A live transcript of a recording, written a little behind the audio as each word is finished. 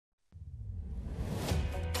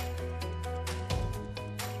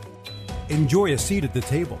Enjoy a seat at the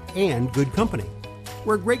table and good company,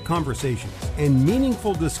 where great conversations and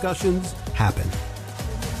meaningful discussions happen.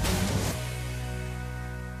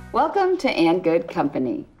 Welcome to And Good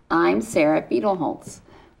Company. I'm Sarah Beetleholtz.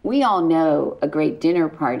 We all know a great dinner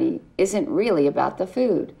party isn't really about the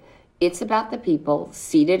food. It's about the people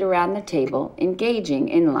seated around the table engaging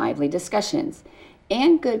in lively discussions.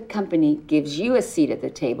 And Good Company gives you a seat at the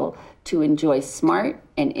table to enjoy smart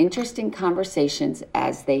and interesting conversations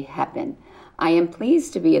as they happen. I am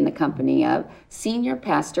pleased to be in the company of Senior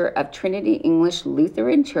Pastor of Trinity English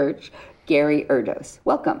Lutheran Church, Gary Erdos.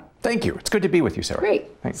 Welcome. Thank you. It's good to be with you, Sarah. Great.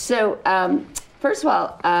 Thanks. So, first of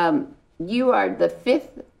all, you are the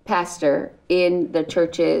fifth pastor in the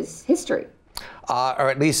church's history. Or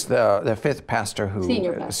at least the fifth pastor who...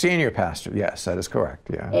 Senior pastor, yes, that is correct,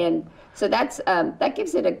 yeah. And so that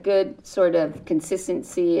gives it a good sort of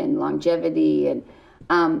consistency and longevity. And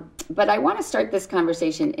but I want to start this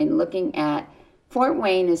conversation in looking at Fort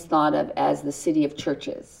Wayne is thought of as the city of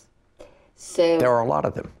churches. So there are a lot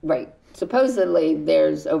of them. Right. Supposedly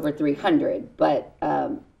there's over 300, but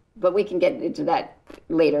we can get into that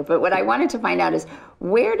later. But what I wanted to find out is,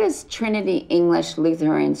 where does Trinity English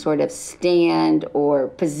Lutheran sort of stand or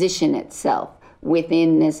position itself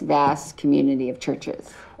within this vast community of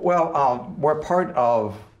churches? Well, we're part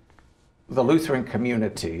of the Lutheran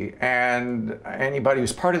community, and anybody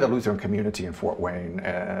who's part of the Lutheran community in Fort Wayne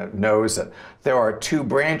knows that there are two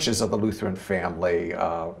branches of the Lutheran family,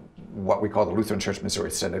 what we call the Lutheran Church Missouri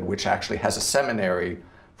Synod, which actually has a seminary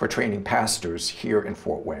for training pastors here in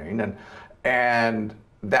Fort Wayne. And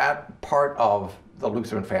that part of the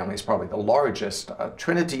Lutheran family is probably the largest.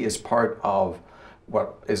 Trinity is part of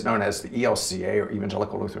what is known as the ELCA, or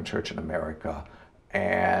Evangelical Lutheran Church in America.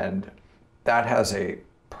 And that has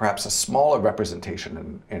perhaps a smaller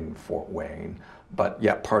representation in Fort Wayne, but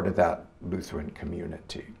yet part of that Lutheran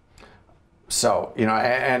community. So, you know,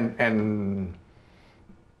 and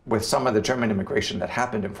with some of the German immigration that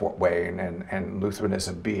happened in Fort Wayne and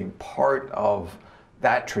Lutheranism being part of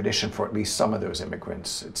that tradition for at least some of those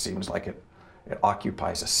immigrants, it seems like it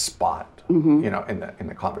occupies a spot, you know, in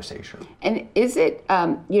the conversation. And is it,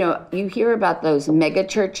 you know, you hear about those mega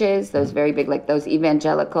churches, those very big, like those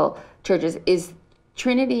evangelical churches. Is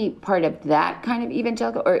Trinity part of that kind of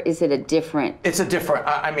evangelical, or is it a different? It's a different.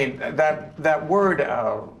 I mean, that word.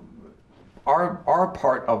 Our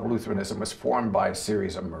part of Lutheranism was formed by a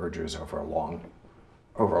series of mergers over a long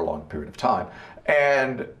period of time.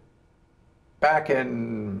 And back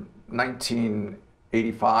in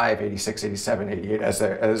 1985, 86, 87, 88,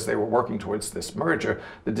 as they were working towards this merger,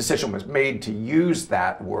 the decision was made to use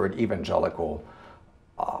that word evangelical.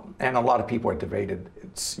 And a lot of people have debated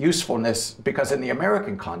its usefulness, because in the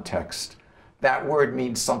American context, that word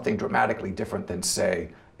means something dramatically different than, say,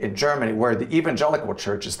 in Germany, where the evangelical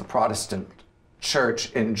church is the Protestant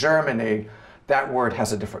church. In Germany, that word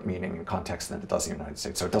has a different meaning in context than it does in the United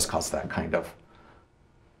States. So it does cause that kind of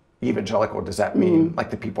evangelical. Does that mean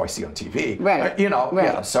like the people I see on TV? Right. You know, right.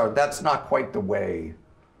 Yeah. So that's not quite the way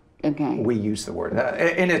we use the word.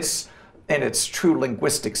 In its true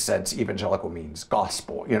linguistic sense, evangelical means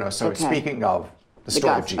gospel. You know, so speaking of the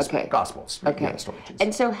story of Jesus, gospels. Okay. Yeah, the story of Jesus.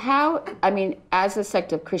 And so how, I mean, as a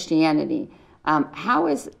sect of Christianity, how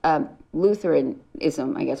is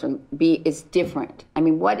Lutheranism, I guess, is different? I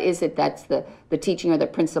mean, what is it that's the teaching or the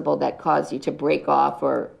principle that caused you to break off,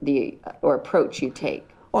 or approach you take?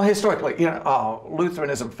 Well, historically, you know,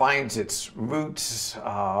 Lutheranism finds its roots,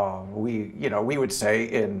 we would say,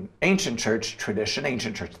 in ancient church tradition,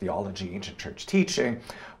 ancient church theology, ancient church teaching,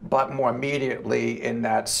 but more immediately in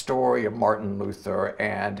that story of Martin Luther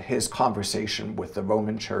and his conversation with the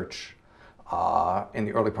Roman Church in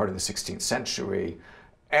the early part of the 16th century.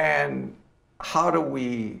 And how do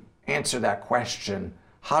we answer that question?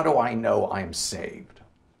 How do I know I'm saved?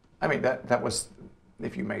 I mean, that was,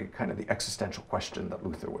 if you may, kind of the existential question that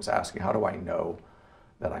Luther was asking. How do I know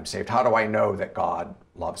that I'm saved? How do I know that God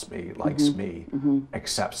loves me, likes me,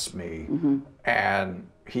 accepts me? And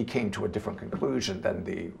he came to a different conclusion than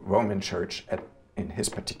the Roman Church in his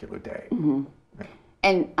particular day. Yeah.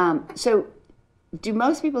 And so do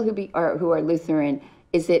most people who are Lutheran,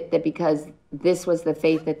 is it that because this was the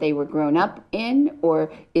faith that they were grown up in,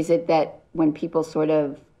 or is it that when people sort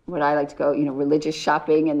of, what I like to go, you know, religious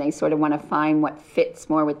shopping, and they sort of want to find what fits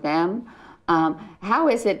more with them? How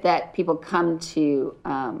is it that people come to,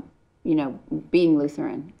 you know, being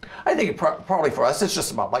Lutheran? I think probably for us, it's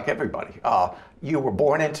just about like everybody. You were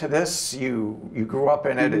born into this, you grew up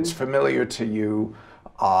in it, it's familiar to you.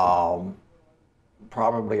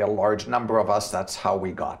 Probably a large number of us, that's how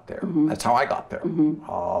we got there. That's how I got there.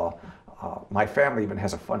 My family even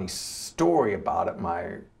has a funny story about it.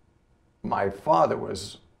 My my father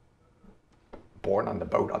was born on the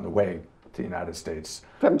boat on the way to the United States.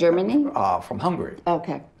 From Germany? From Hungary.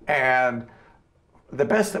 Okay. And the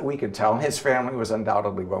best that we could tell, his family was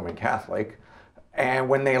undoubtedly Roman Catholic. And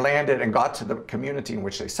when they landed and got to the community in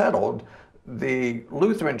which they settled, the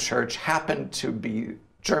Lutheran church happened to be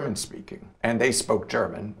German speaking, and they spoke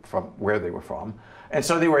German from where they were from. And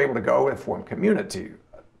so they were able to go and form community.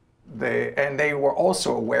 They were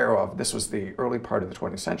also aware of, this was the early part of the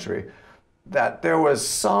 20th century, that there was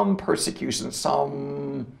some persecution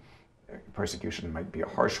might be a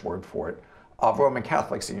harsh word for it, of Roman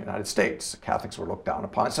Catholics in the United States. Catholics were looked down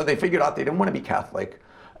upon. So they figured out they didn't want to be Catholic.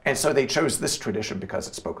 And so they chose this tradition because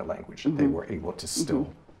it spoke a language that they were able to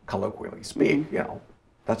still colloquially speak. You know,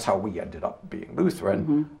 that's how we ended up being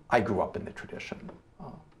Lutheran. I grew up in the tradition.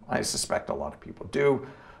 I suspect a lot of people do.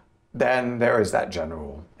 Then there is that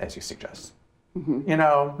general, as you suggest. You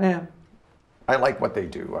know, I like what they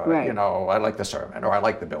do. Right. You know, I like the sermon, or I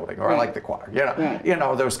like the building, or I like the choir. You know, you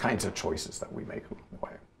know, those kinds of choices that we make.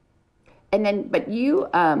 And then, but you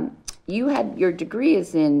had your degree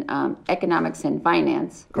is in economics and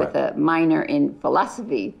finance. Correct. With a minor in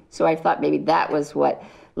philosophy. So I thought maybe that was what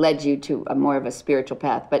led you to a more of a spiritual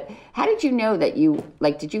path. But how did you know that you,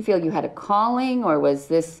 like, did you feel you had a calling, or was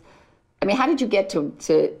this, I mean, how did you get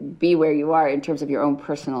to be where you are in terms of your own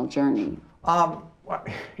personal journey?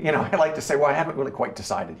 You know, I like to say, well, I haven't really quite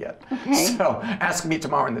decided yet. Okay. So ask me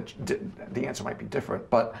tomorrow and the answer might be different.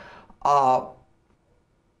 But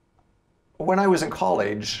when I was in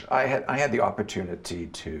college, I had the opportunity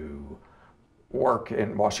to work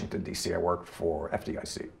in Washington, D.C. I worked for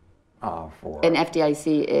FDIC. And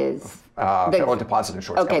FDIC is? Federal Deposit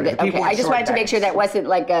Insurance Company. Okay. I just wanted to make sure that wasn't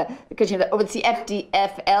like a, because you know, it's the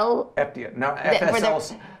FDFL? No,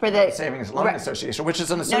 FSL for the Savings Loan Association, which is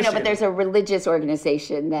an association. No, but there's a religious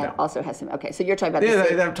organization that also has some, okay, so you're talking about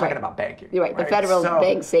they're talking about banking. You're right, the federal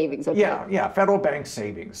bank savings, okay. Yeah, federal bank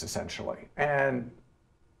savings, essentially. And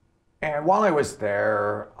while I was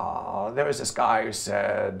there, there was this guy who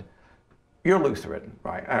said, "You're Lutheran,"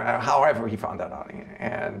 right? However he found that out.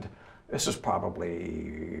 And this was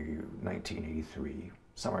probably 1983,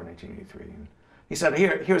 somewhere in 1983. And he said,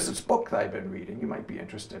 here's this book that I've been reading. You might be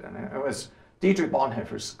interested in it. It was Dietrich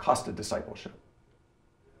Bonhoeffer's Cost of Discipleship.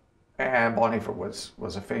 And Bonhoeffer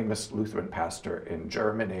was a famous Lutheran pastor in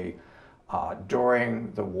Germany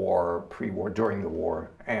during the war, pre-war, during the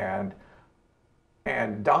war, and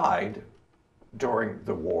died during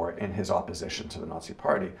the war in his opposition to the Nazi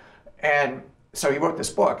Party. And so he wrote this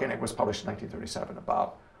book, and it was published in 1937,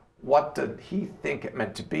 about what did he think it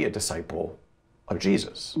meant to be a disciple of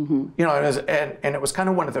Jesus. You know, and it was kind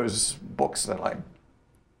of one of those books that, like,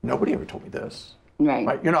 nobody ever told me this.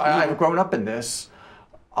 Right. You know, I've grown up in this.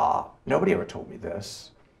 Nobody ever told me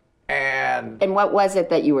this. And what was it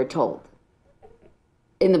that you were told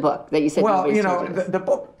in the book that you said? Well, you know, the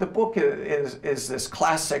book is this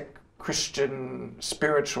classic Christian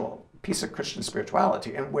piece of Christian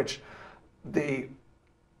spirituality, in which the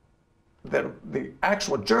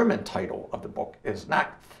actual German title of the book is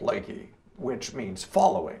Nachfolge, which means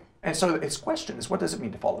following. And so its question is, what does it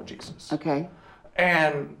mean to follow Jesus? Okay.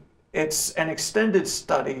 And it's an extended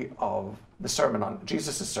study of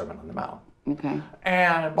Jesus' Sermon on the Mount. Okay.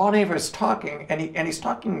 And Bonhoeffer is talking, and he's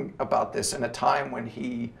talking about this in a time when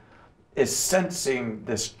he is sensing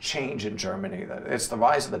this change in Germany. That it's the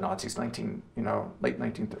rise of the Nazis, late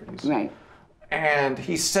 1930s. Right. And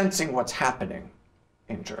he's sensing what's happening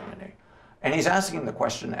in Germany. And he's asking the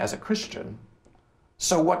question as a Christian,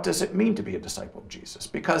 so what does it mean to be a disciple of Jesus?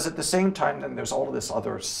 Because at the same time, then there's all of this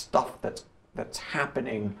other stuff that's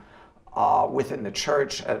happening within the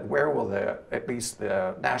church. Where will at least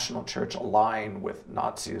the national church align with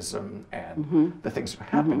Nazism and the things that are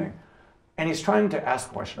happening? And he's trying to ask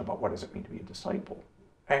a question about what does it mean to be a disciple?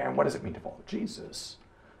 And what does it mean to follow Jesus?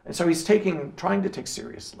 And so he's trying to take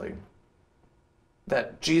seriously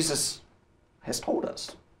that Jesus has told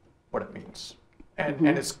us what it means.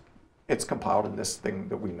 And it's compiled in this thing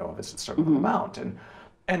that we know of as the Sermon on the Mount.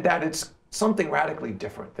 And that it's something radically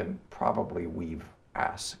different than probably we've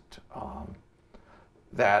asked.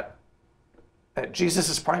 That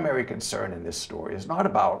Jesus' primary concern in this story is not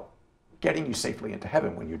about getting you safely into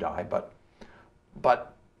heaven when you die,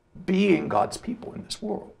 but being God's people in this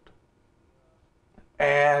world.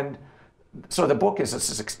 And so the book is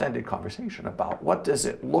this extended conversation about what does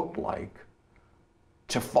it look like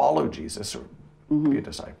to follow Jesus or be a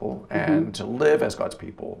disciple and to live as God's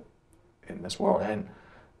people in this world. And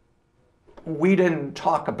we didn't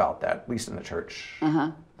talk about that, at least in the church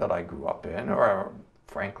that I grew up in, or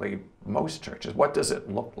frankly, most churches. What does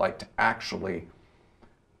it look like to actually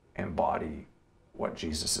embody what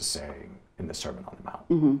Jesus is saying in the Sermon on the Mount.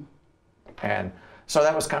 And so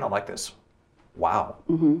that was kind of like this, wow.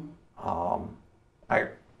 I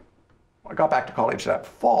got back to college that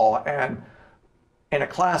fall, and in a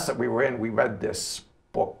class that we were in, we read this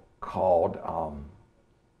book called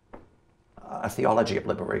A Theology of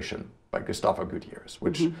Liberation by Gustavo Gutierrez,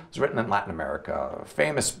 which was written in Latin America,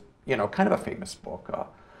 famous, kind of a famous book,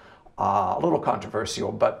 a little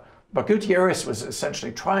controversial, but Gutierrez was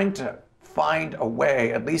essentially trying to find a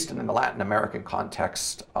way, at least in the Latin American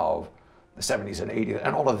context of the 70s and 80s,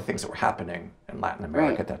 and all of the things that were happening in Latin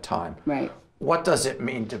America at that time. What does it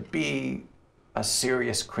mean to be a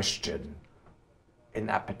serious Christian in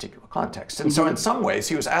that particular context? And so in some ways,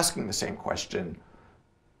 he was asking the same question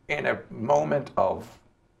in a moment of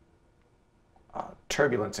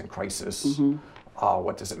turbulence and crisis.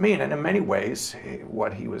 What does it mean? And in many ways,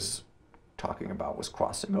 what he was talking about was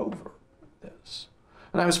crossing over this.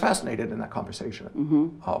 And I was fascinated in that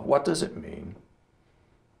conversation of what does it mean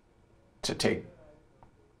to take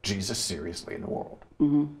Jesus seriously in the world?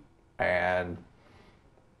 And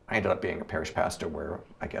I ended up being a parish pastor where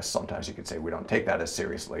I guess sometimes you could say we don't take that as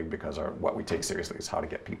seriously because what we take seriously is how to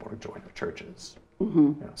get people to join our churches.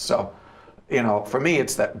 So, for me,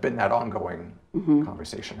 it's been that ongoing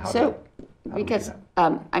conversation. Because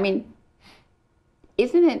I mean,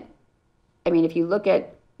 isn't it? I mean, if you look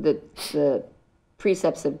at the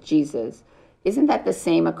precepts of Jesus, isn't that the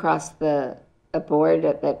same across the board?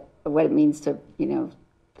 That what it means to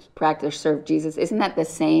practice, serve Jesus, isn't that the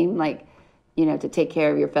same? Like, to take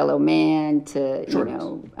care of your fellow man, to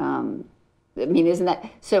I mean, isn't that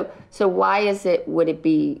so? So why is it? Would it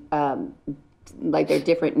be like there are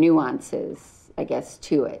different nuances, I guess,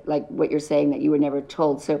 to it? Like what you're saying that you were never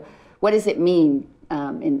told. So what does it mean?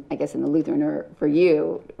 In the Lutheran or for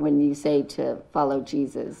you when you say to follow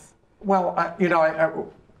Jesus? Well,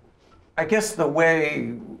 I guess the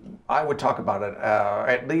way I would talk about it,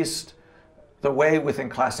 at least the way within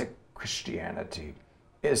classic Christianity,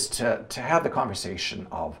 is to have the conversation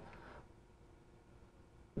of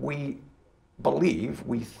we believe,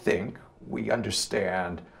 we think, we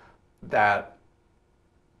understand that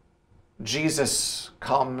Jesus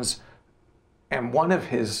comes, and one of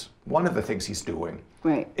the things he's doing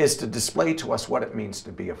is to display to us what it means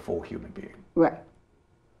to be a full human being.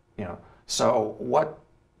 So what,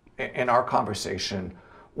 in our conversation,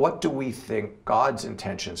 what do we think God's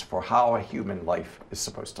intentions for how a human life is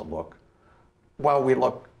supposed to look? Well,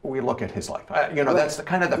 we look at his life. That's the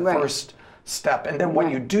kind of the first step, and then what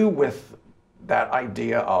you do with that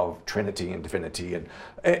idea of Trinity and divinity, and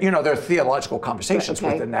there are theological conversations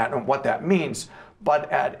within that and what that means. But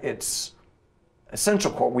at its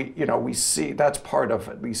essential core, we see that's part of,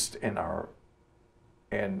 at least in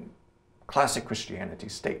classic Christianity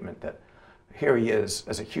statement, that here he is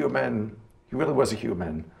as a human. He really was a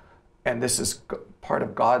human, and this is part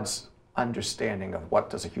of God's understanding of what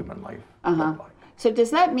does a human life look like. So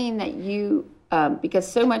does that mean that you, because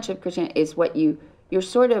so much of Christianity is what you're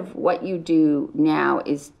sort of what you do now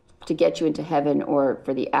is to get you into heaven or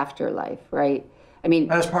for the afterlife, right? I mean,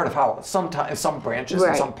 that's part of how sometimes some branches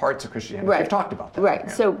and some parts of Christianity have talked about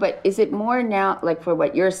that. So, but is it more now, like for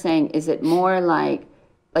what you're saying, is it more like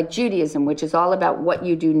Judaism, which is all about what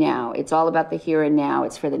you do now? It's all about the here and now.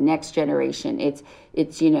 It's for the next generation. It's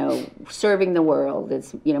serving the world.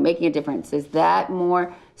 It's making a difference. Is that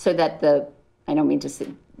more so that I don't mean to say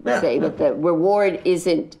that the reward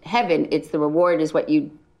isn't heaven. It's the reward is what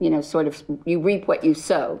you you reap what you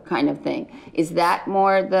sow, kind of thing. Is that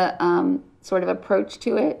more the sort of approach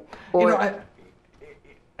to it? Or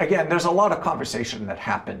again, there's a lot of conversation that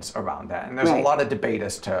happens around that, and there's a lot of debate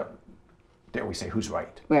as to, dare we say, who's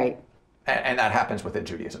right? And that happens within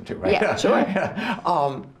Judaism too, right? Yeah, sure.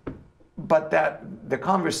 But that the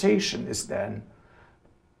conversation is then,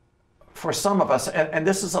 for some of us, and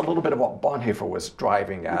this is a little bit of what Bonhoeffer was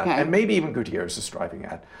driving at, and maybe even Gutierrez is driving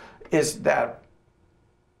at, is that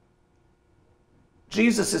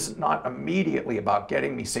Jesus is not immediately about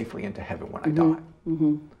getting me safely into heaven when I die,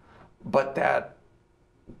 but that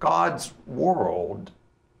God's world,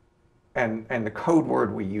 and the code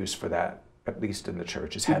word we use for that, at least in the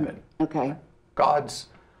church, is heaven. God's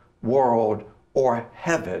world, or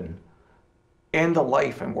heaven, in the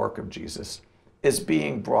life and work of Jesus, is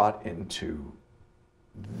being brought into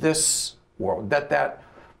this world. That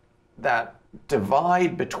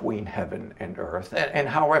divide between heaven and earth, and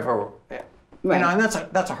however, and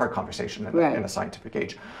that's a hard conversation in a scientific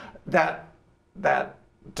age. That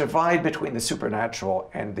divide between the supernatural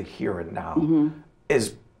and the here and now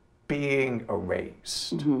is being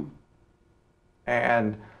erased.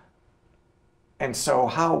 And And so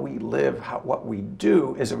how we live, what we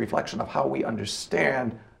do is a reflection of how we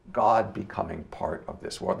understand God becoming part of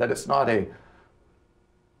this world. That it's not a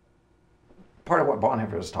part of what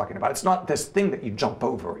Bonhoeffer is talking about. It's not this thing that you jump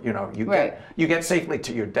over. You know, you get safely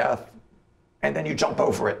to your death, and then you jump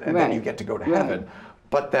over it, and then you get to go to heaven.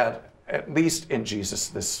 But that at least in Jesus,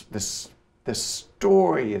 this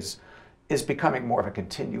story is becoming more of a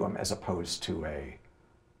continuum as opposed to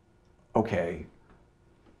okay,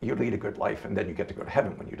 you lead a good life and then you get to go to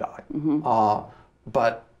heaven when you die.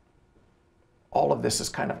 But all of this is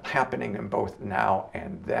kind of happening in both now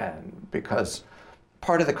and then, because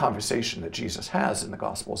part of the conversation that Jesus has in the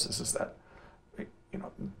Gospels is that, you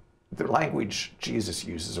know, the language Jesus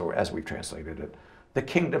uses, or as we've translated it, the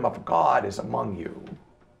kingdom of God is among you.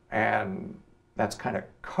 And that's kind of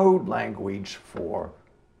code language for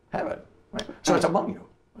heaven. Right? So it's among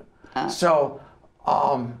you. So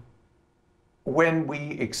when we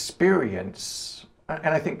experience,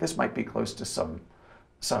 and I think this might be close to some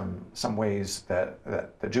ways that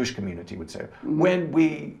the Jewish community would say, when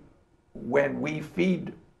we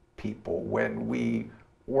feed people, when we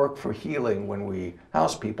work for healing, when we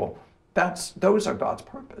house people, those are God's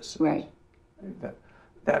purpose. Right.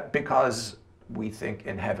 That because we think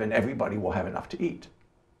in heaven everybody will have enough to eat.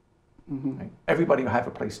 Right? Everybody will have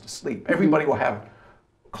a place to sleep. Everybody will have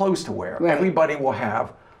clothes to wear. Right. Everybody will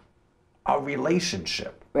have a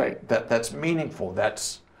relationship that's meaningful,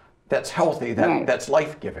 that's healthy, that's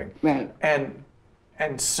life-giving. Right.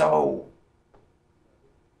 And so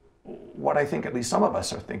what I think at least some of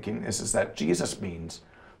us are thinking is that Jesus means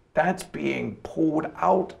that's being pulled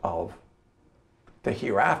out of the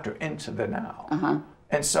hereafter into the now.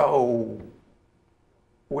 And so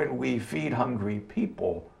when we feed hungry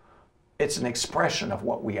people, it's an expression of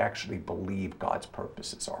what we actually believe God's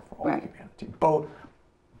purposes are for all humanity,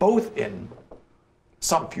 both in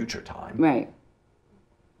some future time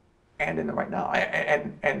and in the right now,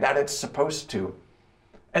 and that it's supposed to,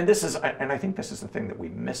 and I think this is the thing that we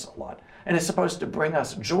miss a lot, and it's supposed to bring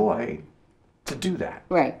us joy to do that.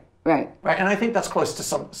 Right. And I think that's close to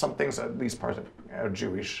some things, at least part of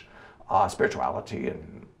Jewish spirituality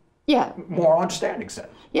and more understanding says.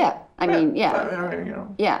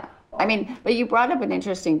 I mean, but you brought up an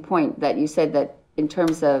interesting point that you said that in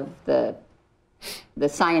terms of the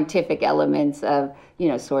scientific elements of, you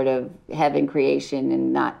know, sort of heaven creation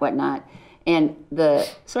and whatnot, and the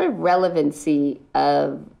sort of relevancy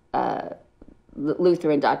of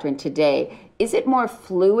Lutheran doctrine today. Is it more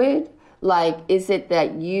fluid? Like, is it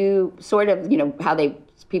that you sort of, you know, how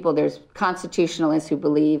there's constitutionalists who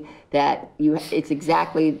believe that it's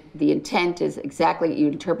exactly, the intent is exactly, you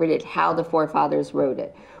interpret it how the forefathers wrote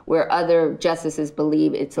it, where other justices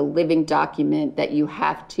believe it's a living document that you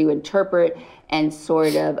have to interpret and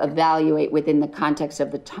sort of evaluate within the context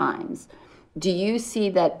of the times. Do you see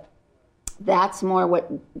that that's more what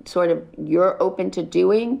sort of you're open to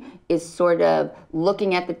doing, is sort of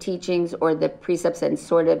looking at the teachings or the precepts and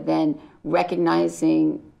sort of then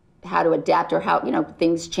recognizing how to adapt, or how, you know,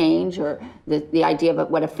 things change, or the idea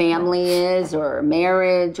of what a family is, or a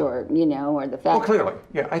marriage, or, you know, or the fact... Well, clearly,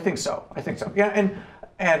 I think so. Yeah,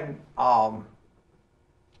 and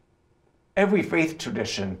every faith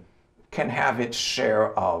tradition can have its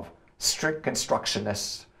share of strict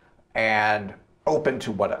constructionists and open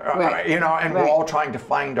to whatever, you know, and we're all trying to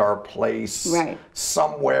find our place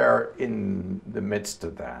somewhere in the midst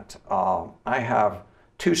of that. I have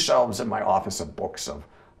 2 shelves in my office of books of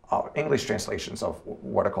English translations of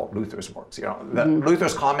what are called Luther's works. You know,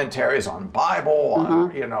 Luther's commentaries on Bible,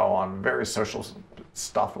 on, you know, on various social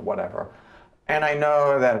stuff or whatever. And I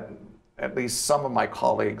know that at least some of my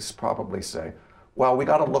colleagues probably say, well, we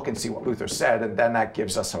got to look and see what Luther said, and then that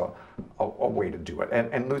gives us a way to do it.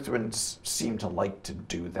 And Lutherans seem to like to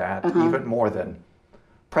do that, even more than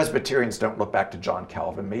Presbyterians don't look back to John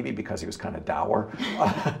Calvin, maybe because he was kind of dour.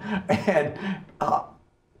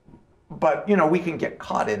 But, you know, we can get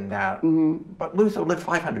caught in that. But Luther lived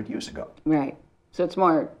 500 years ago. Right. So it's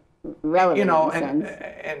more relevant, you know, in a sense.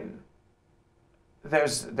 And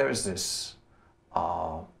there's this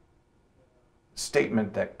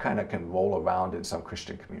statement that kind of can roll around in some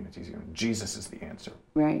Christian communities. You know, Jesus is the answer.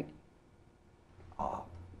 Right.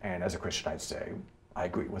 And as a Christian, I'd say I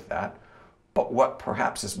agree with that. But what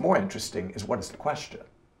perhaps is more interesting is, what is the question?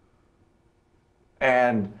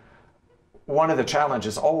 And one of the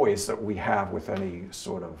challenges always that we have with any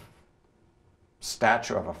sort of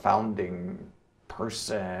stature of a founding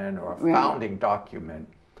person or a founding document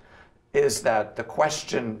is that the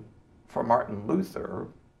question for Martin Luther,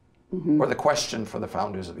 or the question for the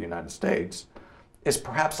founders of the United States, is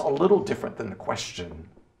perhaps a little different than the question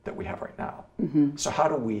that we have right now. So how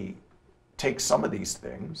do we take some of these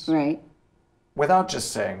things, Right. without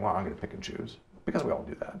just saying, well, I'm going to pick and choose, because we all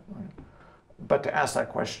do that, right? But to ask that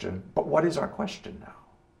question, but what is our question now?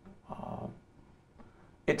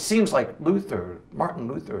 It seems like Martin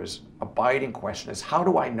Luther's abiding question is, how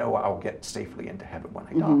do I know I'll get safely into heaven when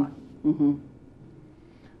I die? Mm-hmm.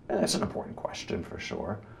 And that's an important question for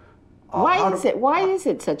sure. Why is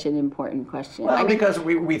it such an important question? Well, because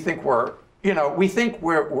we think we're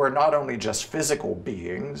not only just physical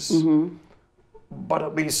beings, Mm-hmm. but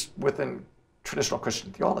at least within traditional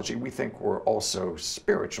Christian theology, we think we're also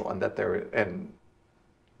spiritual, and that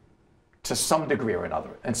to some degree or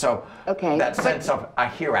another. And so that sense of a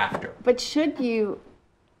hereafter. But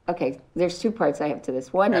there's two parts I have to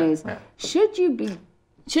this. One is, shouldn't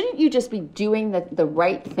you just be doing the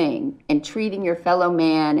right thing and treating your fellow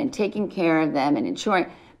man and taking care of them and ensuring,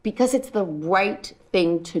 because it's the right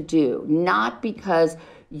thing to do, not because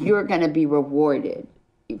you're going to be rewarded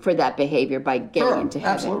for that behavior by getting into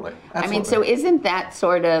heaven. Absolutely. I mean, so isn't that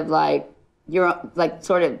sort of like,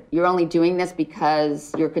 you're only doing this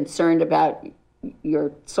because you're concerned about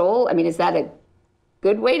your soul? I mean, is that a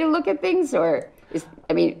good way to look at things, or is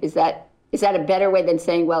that a better way than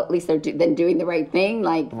saying, well, at least they're doing the right thing?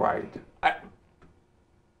 Like, right.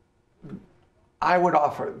 I would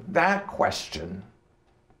offer that question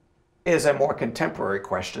is a more contemporary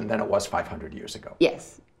question than it was 500 years ago.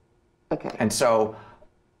 Yes. Okay. And so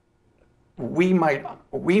we might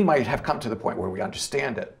have come to the point where we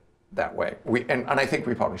understand it that way. And I think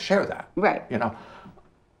we probably share that. Right.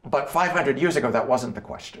 But 500 years ago, that wasn't the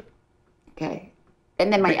question. Okay.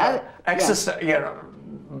 And then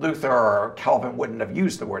Luther or Calvin wouldn't have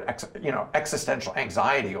used the word existential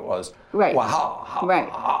anxiety. It was, right. Well,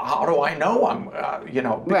 how do I know I'm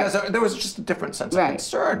because there was just a different sense of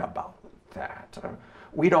concern about that.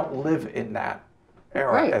 We don't live in that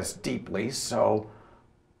era as deeply, so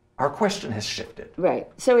our question has shifted. Right.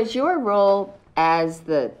 So is your role as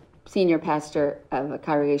the senior pastor of a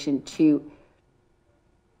congregation to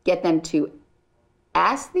get them to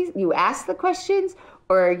ask the questions,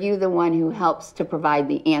 or are you the one who helps to provide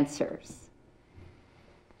the answers?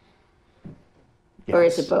 Yes. Or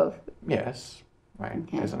is it both? Yes. Right.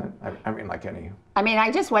 Okay. Isn't it? I mean, like any. I mean,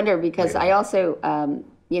 I just wonder, because I also, I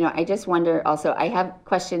have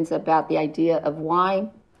questions about the idea of why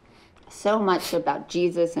so much about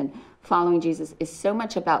Jesus and following Jesus is so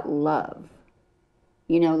much about love.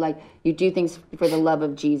 Like you do things for the love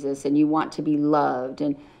of Jesus and you want to be loved.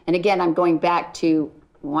 And again, I'm going back to,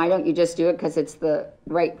 why don't you just do it because it's the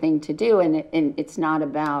right thing to do? And it's not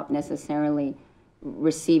about necessarily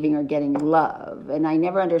receiving or getting love. And I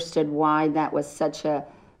never understood why that was such a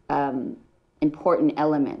important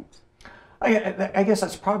element. I guess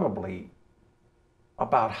that's probably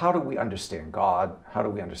about, how do we understand God, how do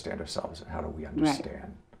we understand ourselves, and how do we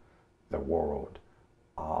understand the world.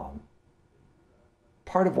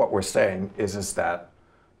 Part of what we're saying is that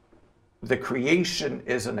the creation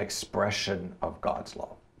is an expression of God's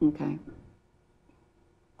love. Okay.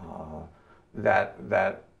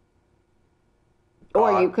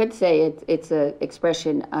 Or you could say it's an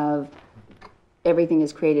expression of everything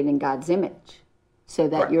is created in God's image, so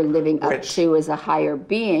that you're living up to as a higher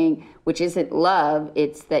being, which isn't love,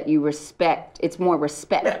 it's that you respect, it's more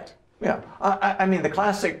respect. Yeah. I mean, the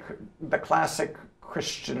classic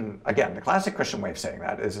Christian way of saying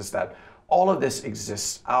that is that all of this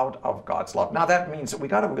exists out of God's love. Now that means that we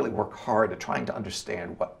got to really work hard at trying to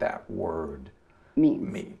understand what that word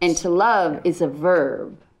means. And to love is a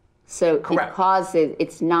verb. So because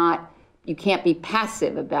it's not, you can't be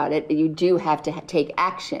passive about it. You do have to take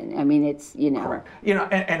action. I mean, it's, Correct.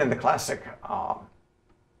 And in the classic,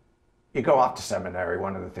 you go off to seminary,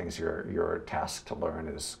 one of the things you're tasked to learn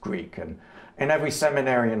is Greek. And every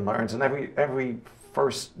seminarian learns, and every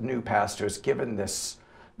first new pastor is given this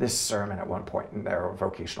sermon at one point in their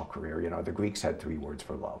vocational career. The Greeks had 3 words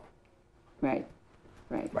for love. Right.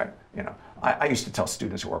 I used to tell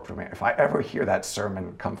students who work for me, if I ever hear that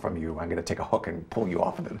sermon come from you, I'm going to take a hook and pull you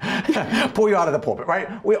off of it, pull you out of the pulpit. Right?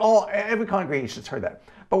 Every congregation has heard that.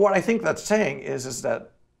 But what I think that's saying is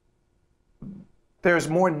that there's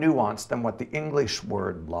more nuance than what the English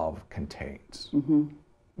word love contains,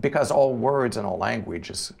 because all words and all language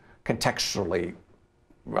is contextually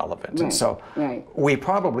relevant. And so we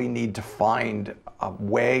probably need to find a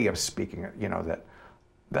way of speaking,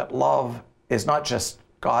 that love is not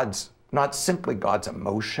simply God's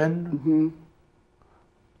emotion,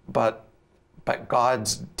 but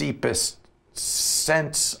God's deepest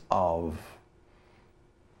sense of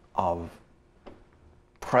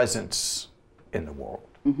presence in the world,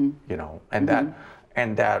 and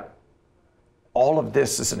that all of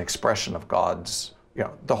this is an expression of God's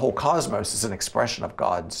the whole cosmos is an expression of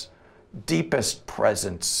God's deepest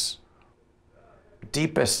presence,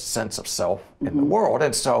 deepest sense of self in the world.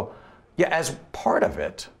 And so, as part of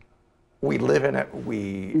it, we live in it,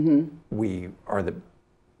 we are the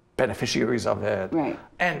beneficiaries of it. Right.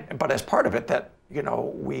 But as part of it, that,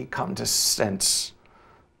 we come to sense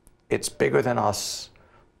it's bigger than us,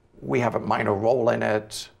 we have a minor role in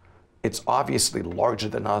it, it's obviously larger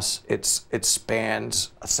than us, it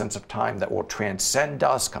spans a sense of time that will transcend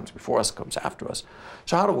us, comes before us, comes after us.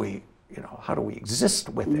 So how do we exist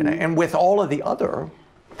within it, and with all of the other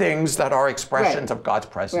things that are expressions of God's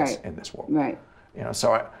presence in this world? Right.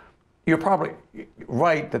 So you're probably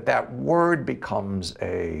right that word becomes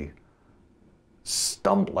a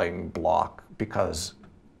stumbling block, because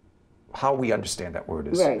how we understand that word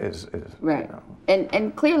is right.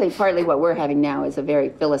 And clearly, partly what we're having now is a very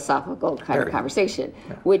philosophical kind of conversation,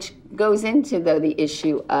 which goes into, though, the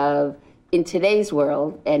issue of, in today's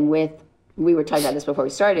world, and we were talking about this before we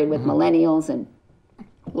started, with millennials and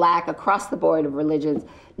lack across the board of religions,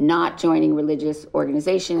 not joining religious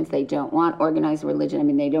organizations. They don't want organized religion. I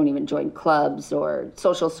mean, they don't even join clubs or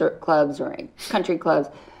social clubs or country clubs.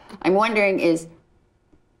 I'm wondering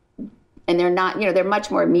and they're not, they're much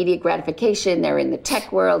more immediate gratification. They're in the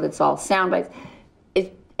tech world. It's all sound bites.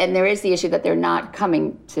 And there is the issue that they're not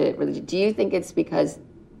coming to religion. Do you think it's because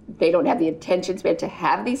they don't have the attention span to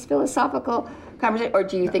have these philosophical conversations, or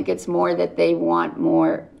do you think it's more that they want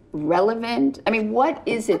more relevant? I mean, what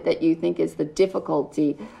is it that you think is the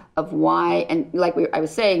difficulty of why? And like I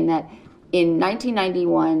was saying, that in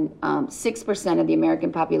 1991, 6% of the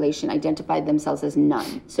American population identified themselves as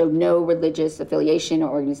none, so no religious affiliation or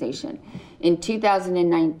organization. In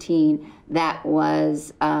 2019, that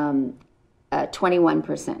was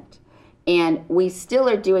 21%. And we still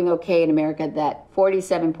are doing okay in America that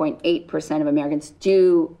 47.8% of Americans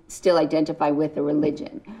do still identify with a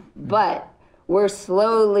religion. But we're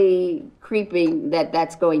slowly creeping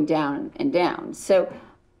that's going down and down. So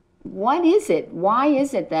what is it? Why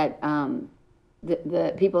is it that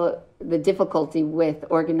the difficulty with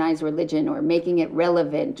organized religion or making it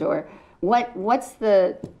relevant, or what's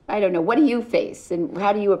I don't know, what do you face and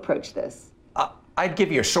how do you approach this? I'd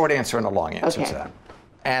give you a short answer and a long answer to that.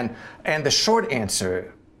 And the short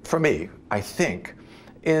answer for me, I think,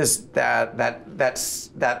 is that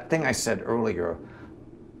thing I said earlier.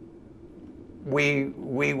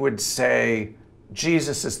 We would say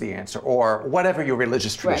Jesus is the answer, or whatever your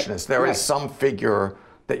religious tradition is. There is some figure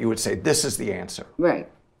that you would say this is the answer. Right.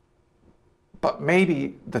 But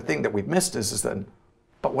maybe the thing that we've missed is then,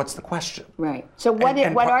 but what's the question? Right. So what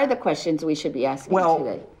are the questions we should be asking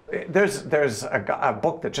today? There's a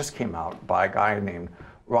book that just came out by a guy named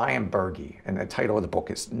Ryan Berge, and the title of the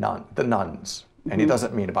book is The Nuns. And he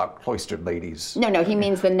doesn't mean about cloistered ladies. No, he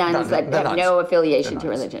means the nuns that have no affiliation to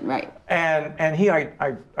religion, right? And he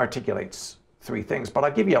articulates three things, but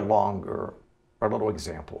I'll give you a little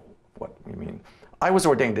example of what we mean. I was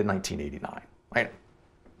ordained in 1989, right?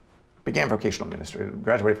 Began vocational ministry,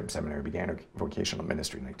 graduated from seminary, began vocational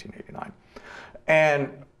ministry in 1989.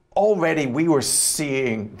 And already we were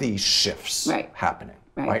seeing these shifts happening,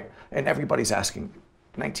 right? And everybody's asking,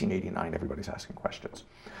 1989, everybody's asking questions.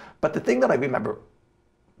 But the thing that I remember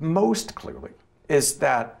most clearly is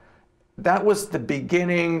that was the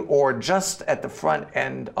beginning, or just at the front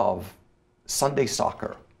end of Sunday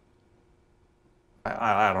soccer.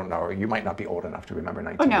 I don't know, you might not be old enough to remember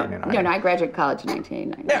 1989. No, I graduated college in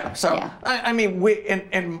 1989. Yeah, so, I mean,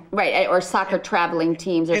 right, or soccer traveling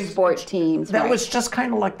teams, or sport teams. That was just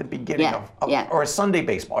kind of like the beginning of or Sunday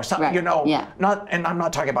baseball, or something, and I'm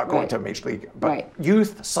not talking about going to a major league, but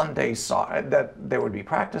youth Sunday soccer, that there would be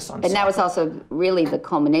practice on Sunday. And that was also really the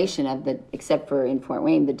culmination of except for in Fort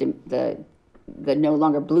Wayne, the no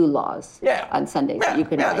longer blue laws on Sundays. You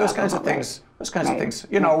could have those kinds of things. Those kinds of things,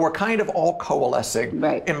 we're kind of all coalescing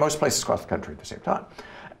in most places across the country at the same time.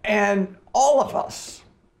 And all of us,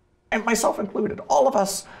 and myself included, all of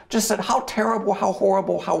us just said how terrible, how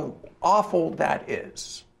horrible, how awful that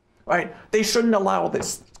is, right? They shouldn't allow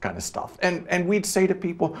this kind of stuff. And we'd say to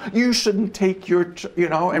people, you shouldn't take your,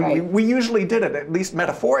 and we usually did it, at least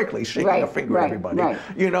metaphorically, shaking a finger at everybody.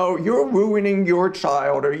 You're ruining your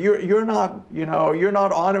child, or you're not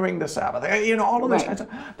honoring the Sabbath. All of those kinds of,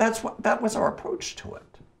 that was our approach to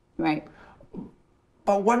it. Right.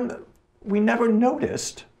 But we never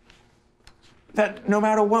noticed that no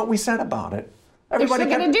matter what we said about it,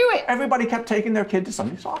 everybody kept taking their kid to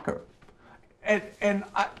Sunday soccer. And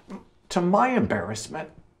to my embarrassment,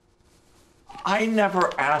 I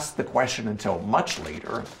never asked the question until much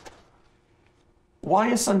later,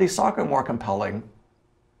 why is Sunday soccer more compelling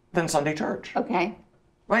than Sunday church? Okay.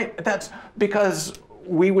 right? That's because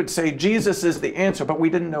we would say Jesus is the answer, but we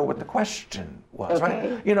didn't know what the question was, Okay.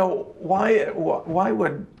 right? You know, why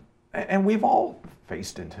would, and we've all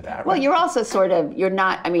faced into that. Well, right? you're also sort of, you're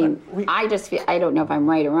not, I mean, I just feel, I don't know if I'm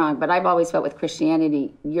right or wrong, but I've always felt with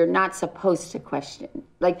Christianity, you're not supposed to question.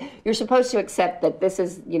 Like, you're supposed to accept that this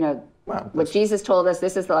is, you know, what Jesus told us,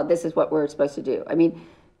 this is what we're supposed to do. I mean,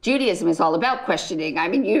 Judaism is all about questioning. I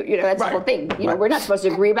mean, you know, that's the whole thing. You know, we're not supposed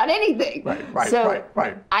to agree about anything. So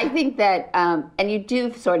I think that, and you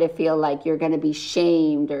do sort of feel like you're going to be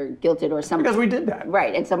shamed or guilted or something. Because we did that.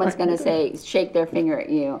 Right, and someone's going to say, shake their finger at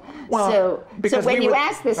you. Well, so when you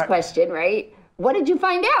ask this question, right, what did you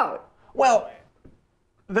find out? Well,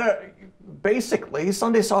 basically,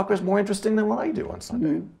 Sunday soccer is more interesting than what I do on Sunday.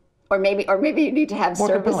 Mm-hmm. Or maybe you need to have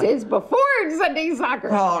services before Sunday soccer.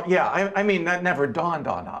 Well, yeah, I mean, that never dawned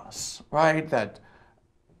on us, right? But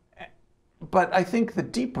I think the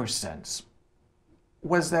deeper sense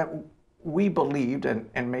was that we believed,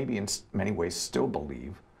 and maybe in many ways still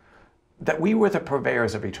believe, that we were the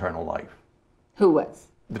purveyors of eternal life. Who was?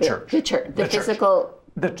 The church. The church. The physical...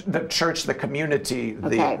 The church, the community,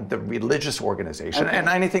 the religious organization, and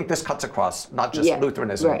I think this cuts across not just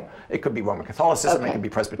Lutheranism. Right. It could be Roman Catholicism. It could be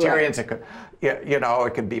Presbyterians. It could, you know,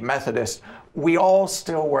 it could be Methodist. We all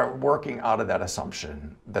still were working out of that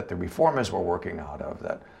assumption that the Reformers were working out of.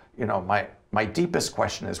 That, you know, my deepest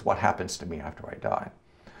question is what happens to me after I die.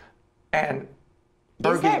 And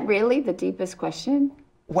Berge, is that really the deepest question?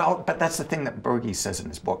 Well, but that's the thing that Berge says in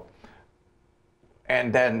his book.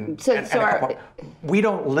 And then we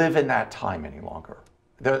don't live in that time any longer.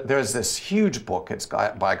 There's this huge book, it's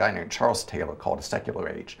by a guy named Charles Taylor called A Secular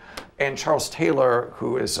Age. And Charles Taylor,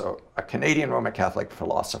 who is a Canadian Roman Catholic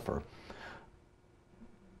philosopher,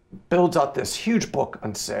 builds out this huge book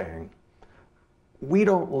on saying, we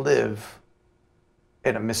don't live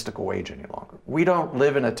in a mystical age any longer. We don't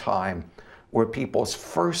live in a time where people's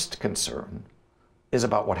first concern is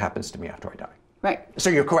about what happens to me after I die. Right. So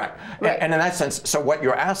you're correct. Right. And in that sense, so what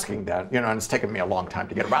you're asking then, you know, and it's taken me a long time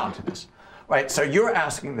to get around to this, right? So you're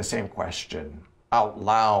asking the same question out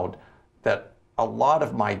loud that a lot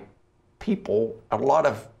of my people, a lot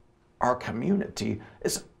of our community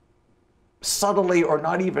is subtly or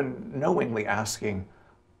not even knowingingly asking.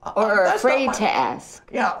 Or afraid to ask.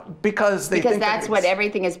 Yeah, because they think that's what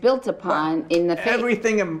everything is built upon in the faith.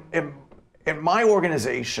 Everything in my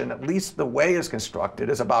organization, at least the way it's constructed,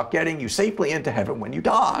 is about getting you safely into heaven when you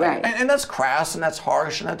die. Right. And that's crass and that's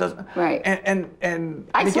harsh and that doesn't. Right. And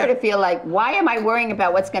I sort of feel like, why am I worrying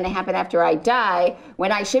about what's going to happen after I die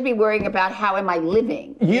when I should be worrying about how am I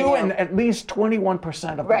living? You know? And at least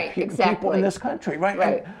 21% of the people in this country, right?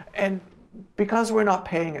 Right. And because we're not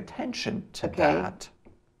paying attention to that,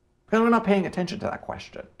 because we're not paying attention to that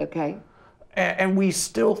question. Okay. And we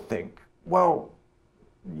still think, well,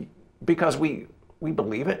 because we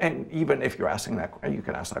believe it, and even if you're asking that, you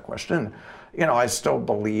can ask that question. You know, I still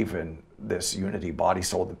believe in this unity body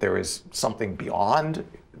soul, that there is something beyond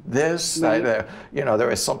this. That, you know, there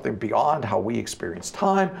is something beyond how we experience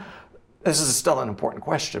time. This is still an important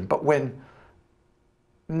question, but when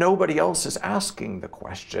nobody else is asking the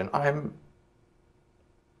question,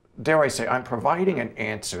 dare I say, I'm providing an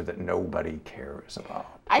answer that nobody cares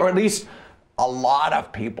about, or at least a lot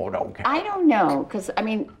of people don't care. I don't know, because I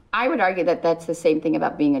mean, I would argue that that's the same thing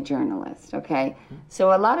about being a journalist, okay?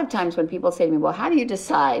 So a lot of times when people say to me, well, how do you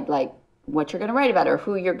decide, like, what you're going to write about or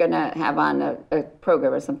who you're going to have on a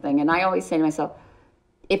program or something? And I always say to myself,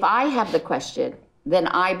 if I have the question, then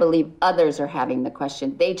I believe others are having the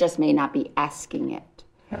question. They just may not be asking it.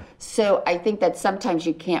 Yeah. So I think that sometimes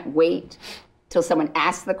you can't wait till someone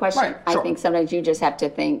asks the question. Right, sure. I think sometimes you just have to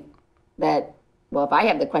think that, well, if I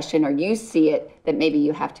have the question or you see it, that maybe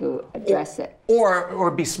you have to address it.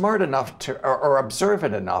 Or be smart enough to, or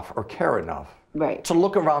observant enough, or care enough to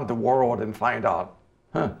look around the world and find out,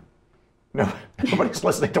 nobody's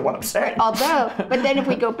listening to what I'm saying. But then if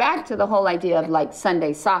we go back to the whole idea of like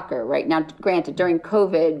Sunday soccer, right? Now, granted, during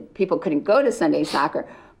COVID, people couldn't go to Sunday soccer,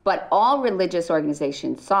 but all religious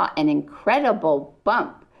organizations saw an incredible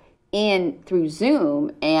bump in through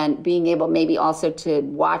Zoom and being able maybe also to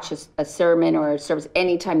watch a sermon or a service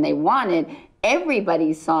anytime they wanted.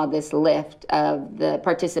 Everybody saw this lift of the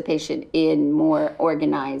participation in more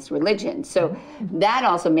organized religion. So that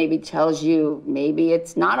also maybe tells you maybe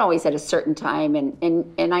it's not always at a certain time.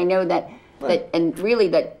 And I know that and really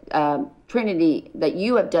that Trinity, that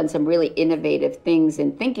you have done some really innovative things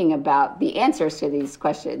in thinking about the answers to these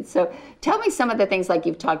questions. So tell me some of the things like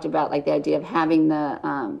you've talked about, like the idea of having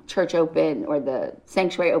the church open or the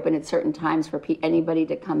sanctuary open at certain times for anybody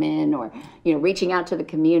to come in, or reaching out to the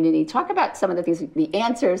community. Talk about some of the things, the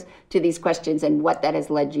answers to these questions, and what that has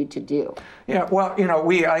led you to do. Yeah, well,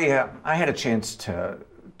 I had a chance to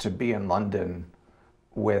be in London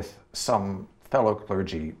with some fellow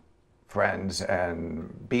clergy friends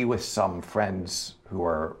and be with some friends who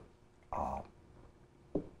are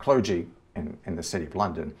clergy in the city of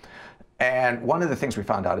London. And one of the things we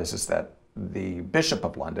found out is that the Bishop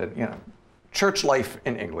of London, church life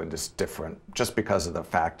in England is different just because of the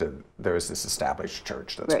fact that there is this established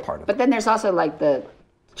church that's part of it. But then there's also like the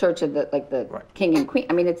church of the king and queen.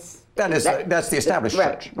 I mean, that's the established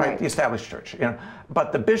church, right? The established church.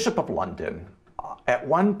 But the Bishop of London, at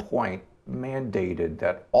one point, mandated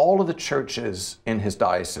that all of the churches in his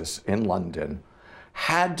diocese in London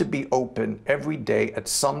had to be open every day at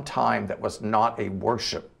some time that was not a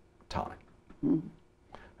worship time. Mm-hmm.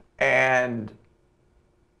 And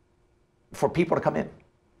for people to come in,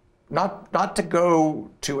 not to go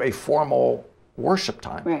to a formal worship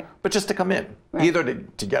time, but just to come in, either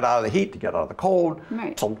to get out of the heat, to get out of the cold,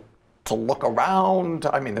 to look around.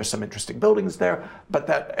 I mean, there's some interesting buildings there, but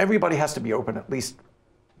that everybody has to be open at least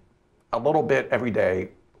a little bit every day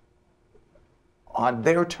on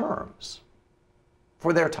their terms,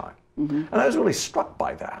 for their time. Mm-hmm. And I was really struck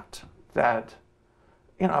by that,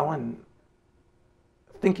 when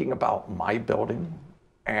thinking about my building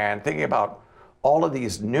and thinking about all of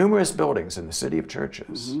these numerous buildings in the city of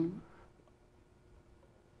churches, mm-hmm.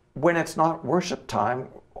 when it's not worship time,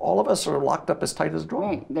 all of us are locked up as tight as a drum.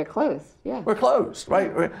 Right, they're closed, yeah. We're closed,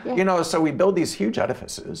 right? Yeah. So we build these huge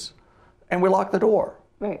edifices and we lock the door.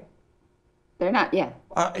 Right. They're not, yeah.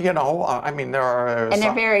 I mean, there are... And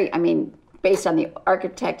they're very, based on the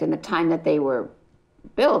architect and the time that they were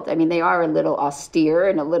built, they are a little austere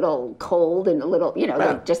and a little cold and a little,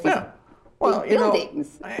 like just these, these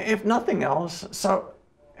buildings. If nothing else,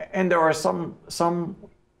 and there are some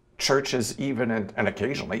churches even, and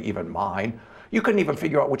occasionally even mine, you couldn't even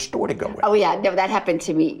figure out which door to go with. Oh yeah, no, that happened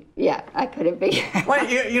to me. Yeah, I couldn't figure out. Well,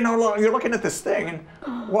 you're looking at this thing, and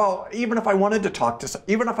even if I wanted to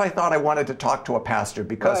even if I thought I wanted to talk to a pastor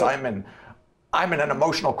because I'm in an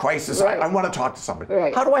emotional crisis, I want to talk to somebody.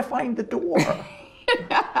 Right. How do I find the door?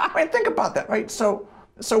 Think about that, right? So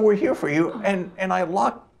we're here for you, and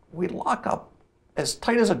we lock up as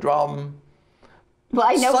tight as a drum. Well,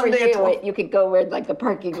 I know Sunday for you could go where like the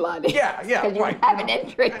parking lot is. Yeah, because you have an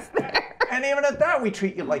entrance there. And even at that, we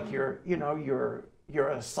treat you like you're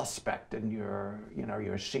a suspect and you're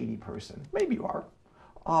a shady person. Maybe you are.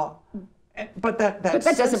 But that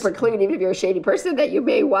doesn't preclude, even if you're a shady person, that you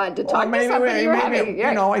may want to talk to somebody you're having.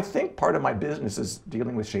 Yeah. I think part of my business is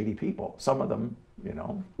dealing with shady people. Some of them,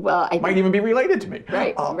 might even be related to me.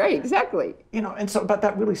 Right, right, exactly. And so, but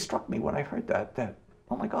that really struck me when I heard that,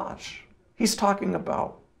 oh my gosh, he's talking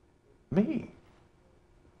about me.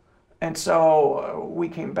 And so we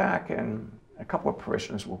came back, and a couple of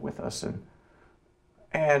parishioners were with us,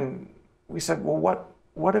 and we said, well,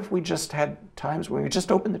 what if we just had times when we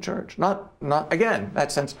just opened the church? Not again,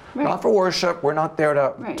 that sense, not for worship. We're not there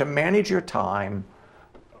to manage your time.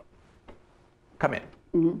 Come in.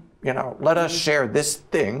 Mm-hmm. Let us share this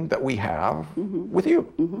thing that we have with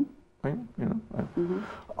you. Mm-hmm. Right?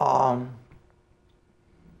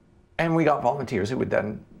 And we got volunteers who would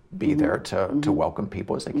then be there to welcome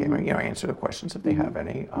people as they came in, answer the questions if they have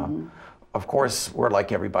any. Of course, we're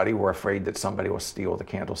like everybody. We're afraid that somebody will steal the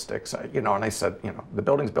candlesticks. And I said, the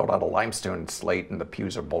building's built out of limestone and slate, and the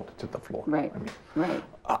pews are bolted to the floor. Right. Right.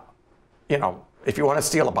 If you want to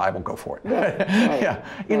steal a Bible, go for it. Right. Yeah.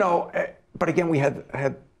 But again, we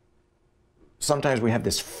had sometimes we have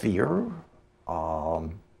this fear,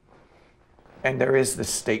 and there is this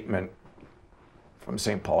statement from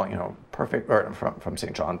St. Paul, from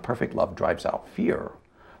St. John, perfect love drives out fear.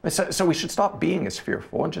 So we should stop being as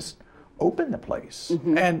fearful and just open the place.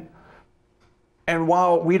 Mm-hmm. And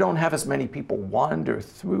while we don't have as many people wander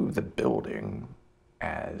through the building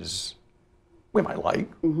as we might like,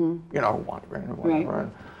 wandering,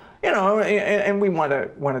 and we want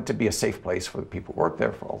it to be a safe place for the people who work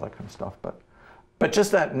there, for all that kind of stuff. But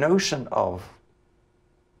just that notion of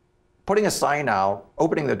putting a sign out,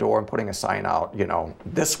 opening the door and putting a sign out,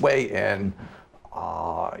 this way in,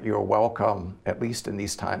 you're welcome, at least in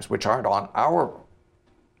these times, which aren't on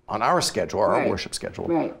our schedule, our worship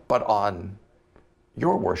schedule, but on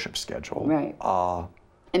your worship schedule. Right.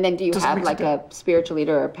 And then do you Doesn't have make like a spiritual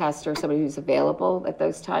leader or a pastor, somebody who's available at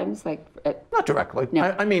those times? Not directly.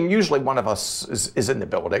 No. I mean, usually one of us is in the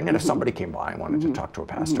building, and if somebody came by and wanted to talk to a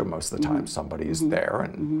pastor, most of the time somebody is there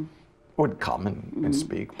and would come and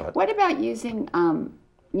speak. But what about using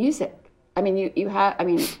music? I mean, you have, I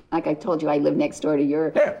mean, like I told you, I live next door to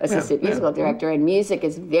your assistant musical director, and music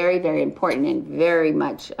is very, very important and very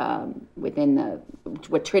much within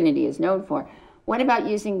what Trinity is known for. What about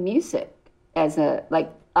using music as a,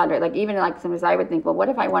 even sometimes I would think, well, what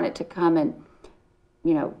if I wanted to come and,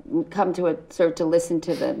 come to to listen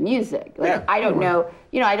to the music? I don't know,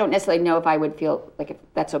 I don't necessarily know if I would feel like if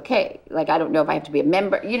that's okay. I don't know if I have to be a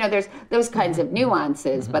member. There's those kinds of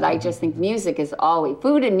nuances, but I just think music is always,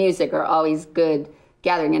 food and music are always good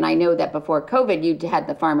gathering. And I know that before COVID, you had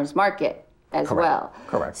the farmer's market as well.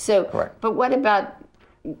 Correct. So, Correct. But what about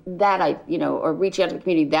that, or reach out to the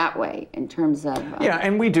community that way in terms of...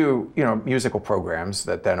 and we do, musical programs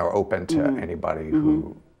that then are open to anybody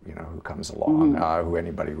who comes along,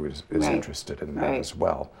 anybody who is interested in that as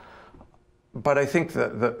well. But I think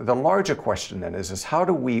the larger question then is how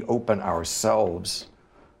do we open ourselves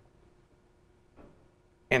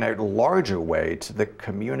in a larger way to the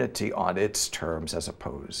community on its terms as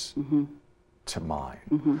opposed to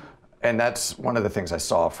mine? And that's one of the things I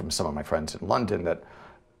saw from some of my friends in London, that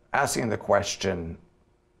asking the question,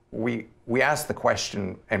 we ask the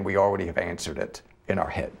question and we already have answered it in our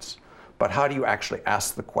heads. But how do you actually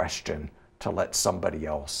ask the question to let somebody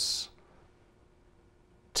else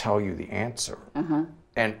tell you the answer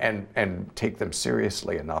and take them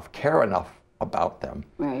seriously enough, care enough about them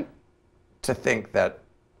to think that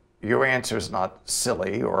your answer is not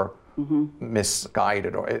silly or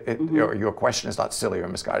misguided, or your question is not silly or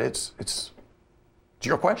misguided. It's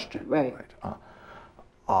your question. Right.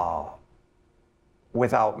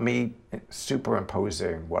 Without me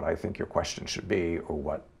superimposing what I think your question should be or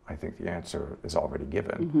what I think the answer is already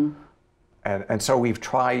given. And so we've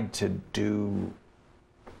tried to do...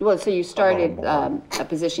 Well, so you started a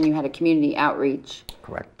position, you had a community outreach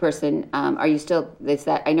person. Are you still,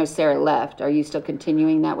 I know Sarah left, are you still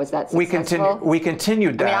continuing that? Was that successful? We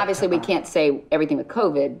continued that. I mean, obviously we can't say everything with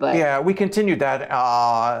COVID, but... Yeah, we continued that.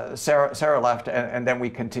 Sarah left, and then we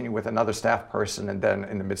continued with another staff person, and then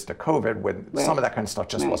in the midst of COVID, when some of that kind of stuff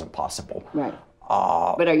just wasn't possible. Right.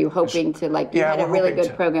 But are you hoping to, you had a really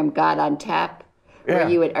good program, God on Tap, where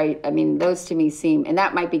you would, I mean, those to me seem, and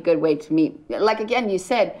that might be a good way to meet. Again, you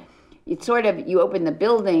said, you open the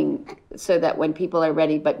building so that when people are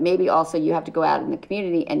ready, but maybe also you have to go out in the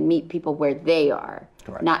community and meet people where they are.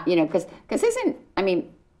 Correct. Not, because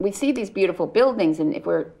we see these beautiful buildings, and if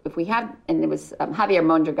we have, and it was Javier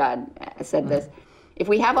Mondragon said this, if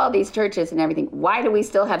we have all these churches and everything, why do we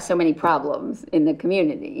still have so many problems in the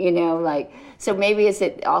community? So maybe is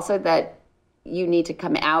it also that you need to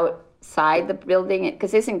come outside the building?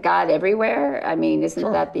 Because isn't God everywhere? I mean,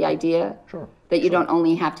 isn't that the idea? Sure. That you don't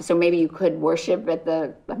only have to. So maybe you could worship at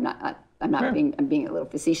the. I'm being a little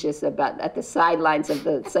facetious about at the sidelines of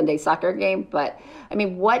the Sunday soccer game, but I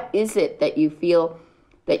mean, what is it that you feel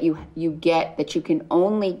that you get that you can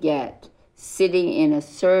only get sitting in a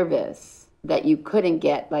service that you couldn't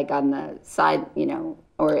get on the side,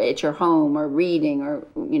 or at your home, or reading, or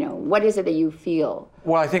what is it that you feel?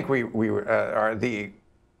 Well, I think the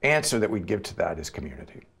answer that we give to that is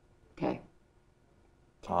community. Okay.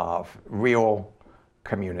 Real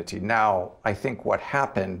community. Now, I think what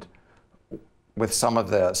happened with some of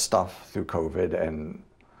the stuff through COVID,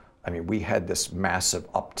 and we had this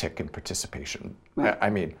massive uptick in participation.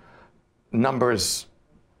 Right. Numbers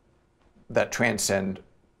that transcend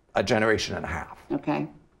a generation and a half. Okay.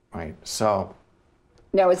 Right. So.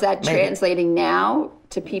 Now, is that translating now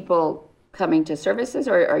to people coming to services,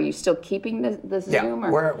 or are you still keeping the Zoom?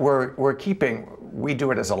 Yeah, we're keeping. We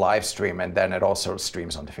do it as a live stream, and then it also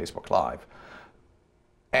streams onto Facebook Live.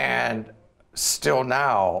 And still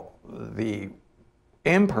now, the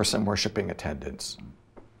in-person worshiping attendance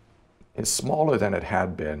is smaller than it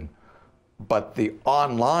had been, but the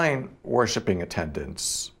online worshiping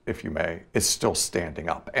attendance, if you may, is still standing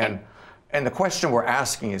up. And the question we're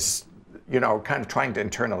asking is, kind of trying to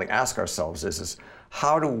internally ask ourselves is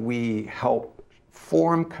how do we help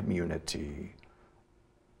form community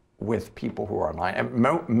with people who are online,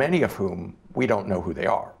 and many of whom we don't know who they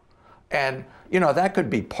are. And that could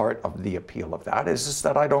be part of the appeal of that, is just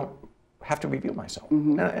that I don't have to reveal myself.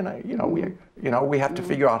 And we have to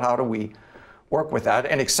figure out how do we work with that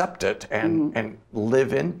and accept it and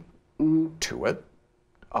live into it.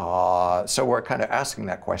 So we're kind of asking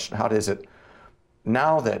that question: how does it,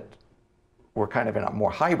 now that we're kind of in a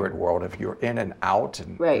more hybrid world if you're in and out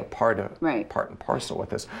and you're part and parcel with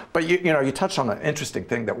this. But you know, you touched on an interesting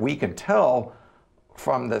thing that we can tell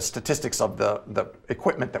from the statistics of the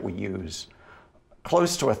equipment that we use.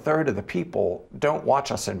 Close to a third of the people don't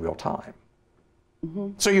watch us in real time.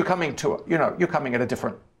 So you're coming to, you know, you're coming at a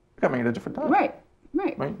different time. Right.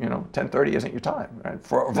 You know, 10:30 isn't your time, right?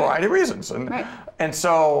 For a variety of reasons. And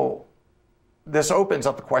so this opens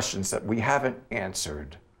up questions that we haven't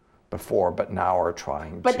answered before, but now are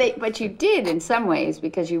trying to. But you did in some ways,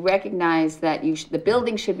 because you recognize that the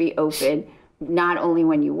building should be open not only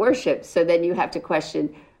when you worship. So then you have to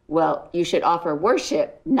question, well, you should offer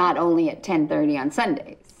worship not only at 10:30 on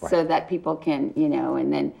Sundays, so that people can, you know,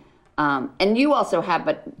 and then, and you also have,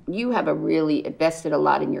 but you have really invested a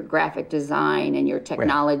lot in your graphic design and your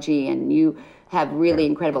technology, and you have really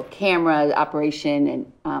incredible camera operation.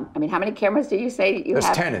 And I mean, how many cameras did you say you have?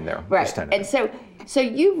 There's 10 in there. Right. There's 10 in there. So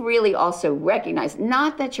you've really also recognized,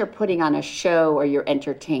 not that you're putting on a show or you're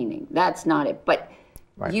entertaining, that's not it, but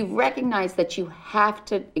you've recognized that you have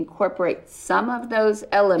to incorporate some of those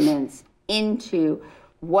elements into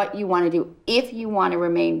what you want to do if you want to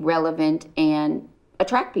remain relevant and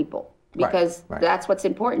attract people, because that's what's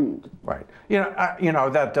important. Right. You know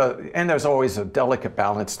that, and there's always a delicate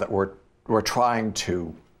balance that we're trying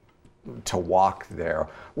to walk there,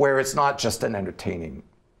 where it's not just an entertaining,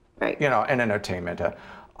 you know, an entertainment.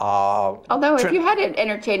 Although if you had an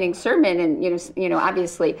entertaining sermon, and you know,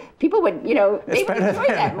 obviously people would, you know, they would enjoy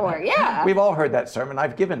that more. Yeah. We've all heard that sermon.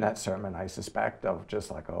 I've given that sermon, I suspect, of just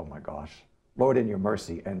like, oh my gosh, Lord, in your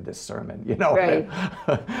mercy, end this sermon. You know,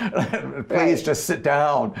 please just sit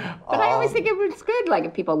down. But I always think it was good, like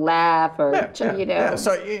if people laugh or you know. Yeah.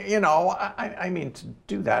 So you know, I mean, to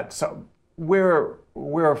do that. So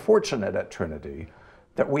we're fortunate at Trinity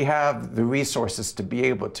that we have the resources to be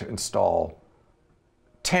able to install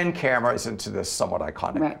 10 cameras into this somewhat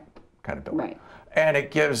iconic kind of building. And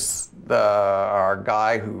it gives our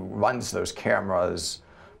guy who runs those cameras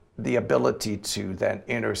the ability to then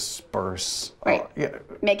intersperse.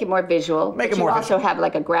 Make it more visual. You also have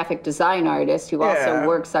like a graphic design artist who also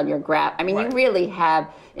works on your I mean, you really have,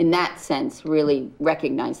 in that sense, really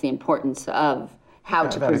recognized the importance of how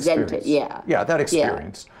to present it. Yeah, that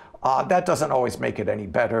experience. That doesn't always make it any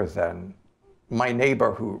better than my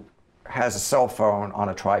neighbor who has a cell phone on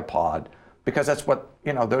a tripod, because that's what,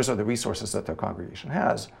 you know, those are the resources that their congregation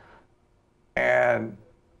has. And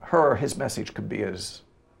his message could be as,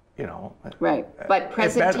 you know. But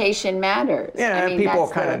presentation matters. Yeah, I mean, people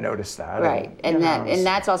kind of notice that. And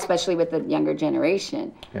that's especially with the younger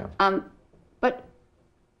generation. But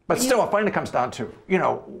still, it finally comes down to, you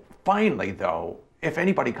know, finally though, if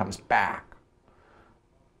anybody comes back,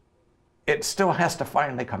 it still has to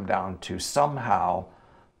finally come down to somehow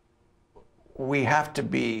we have to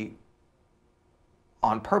be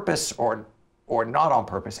on purpose or not on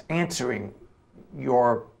purpose answering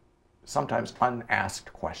your sometimes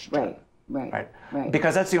unasked question. Right.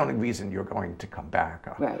 Because that's the only reason you're going to come back.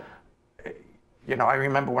 You know, I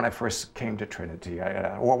remember when I first came to Trinity,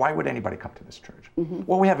 well, why would anybody come to this church?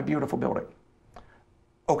 Well, we have a beautiful building.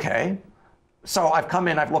 Okay. So I've come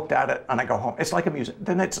in, I've looked at it, and I go home. It's like a museum.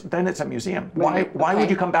 Then it's a museum. Why would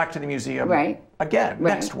you come back to the museum again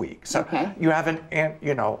next week? So you haven't,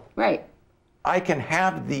 you know. I can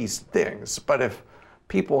have these things, but if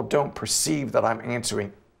people don't perceive that I'm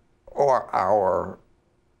answering, or our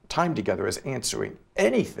time together is answering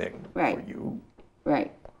anything for you,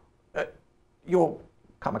 you'll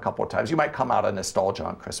come a couple of times. You might come out of nostalgia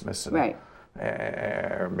on Christmas, and,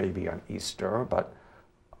 or maybe on Easter, but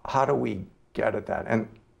how do we get at that? And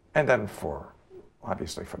then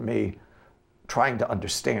obviously for me, trying to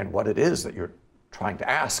understand what it is that you're trying to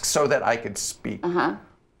ask so that I can speak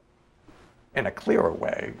in a clearer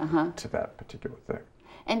way to that particular thing.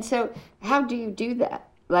 And so how do you do that?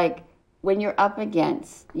 Like when you're up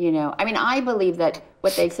against, you know, I mean, I believe that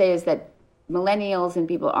what they say is that millennials and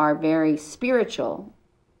people are very spiritual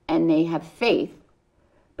and they have faith,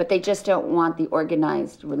 but they just don't want the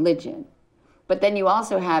organized religion. But then you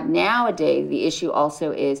also have nowadays, the issue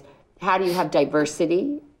also is, how do you have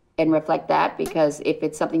diversity and reflect that? Because if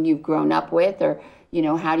it's something you've grown up with, or, you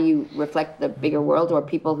know, how do you reflect the bigger world, or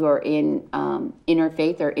people who are in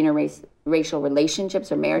interfaith or interracial relationships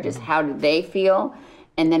or marriages, how do they feel?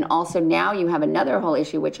 And then also now you have another whole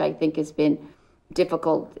issue, which I think has been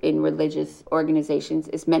difficult in religious organizations,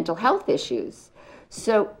 is mental health issues.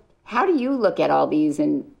 So how do you look at all these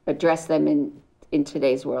and address them in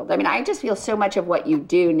today's world? I mean, I just feel so much of what you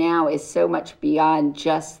do now is so much beyond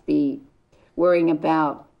just the worrying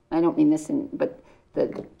about, I don't mean this, but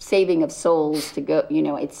the saving of souls to go, you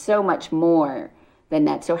know, it's so much more than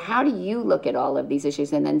that. So how do you look at all of these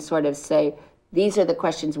issues and then sort of say, these are the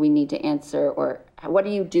questions we need to answer, or what are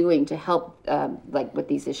you doing to help like with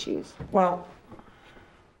these issues? Well,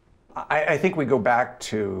 I think we go back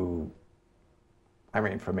to, I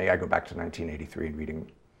mean, for me, I go back to 1983 and reading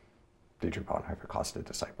Dietrich Bonhoeffer, Cost of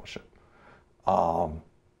Discipleship. How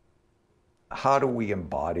do we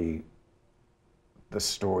embody the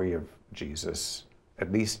story of Jesus, at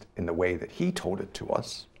least in the way that he told it to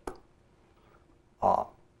us,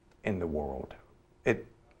 in the world?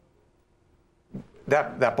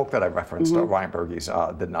 That book that I referenced, Ryan Berge's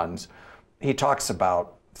The Nuns, he talks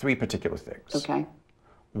about three particular things. Okay.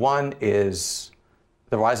 One is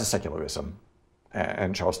the rise of secularism,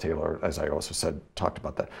 and Charles Taylor, as I also said, talked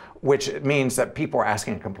about that, which means that people are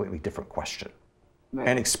asking a completely different question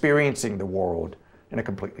and experiencing the world in a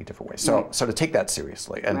completely different way. So, so to take that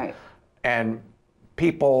seriously, and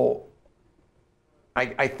people,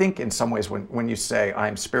 I think in some ways when you say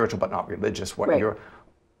I'm spiritual but not religious, what you're,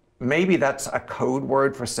 maybe that's a code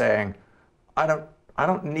word for saying, I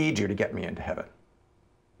don't need you to get me into heaven.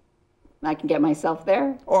 I can get myself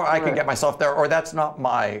there? Or I can get myself there, or that's not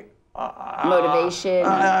my motivation.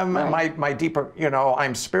 My deeper,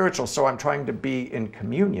 I'm spiritual, so I'm trying to be in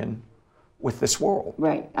communion with this world.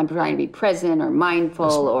 Right. I'm trying to be present or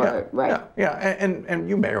mindful or, And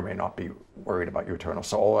you may or may not be worried about your eternal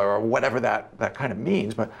soul or whatever that kind of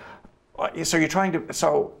means, but so you're trying to,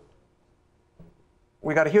 so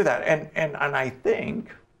we got to hear that. And I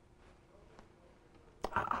think,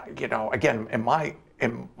 again,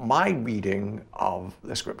 in my reading of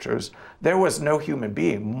the scriptures, there was no human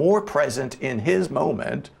being more present in his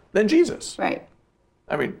moment than Jesus. Right.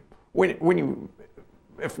 I mean,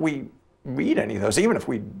 if we read any of those, even if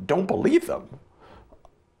we don't believe them,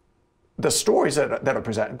 the stories that are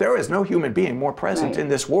presented, there is no human being more present in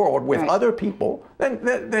this world with other people than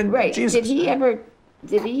Jesus.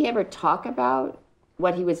 Did he ever talk about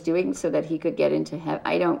what he was doing so that he could get into heaven?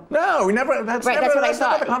 I don't. No, we never. That's never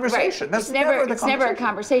the conversation. Right. It's never a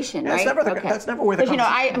conversation, right? That's never where the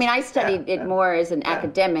conversation. I studied it more as an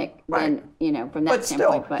academic than from that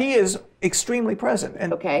standpoint. But still, he is extremely present,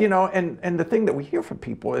 and and the thing that we hear from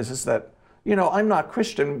people is that I'm not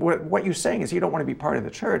Christian. What you're saying is you don't want to be part of the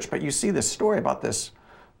church, but you see this story about this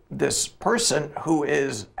person who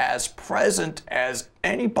is as present as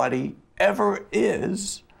anybody ever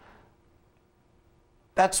is.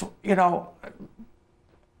 That's,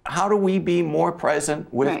 how do we be more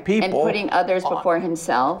present with people? And putting others before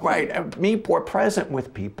himself. Right, and be more present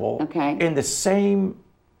with people in the same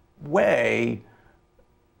way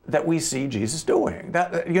that we see Jesus doing.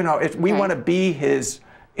 That, if we want to be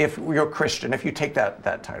if you're Christian, if you take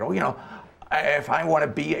that title, if I want to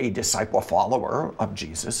be a disciple follower of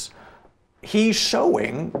Jesus, he's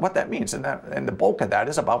showing what that means. And the bulk of that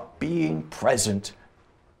is about being present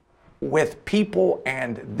with people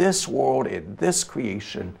and this world, in this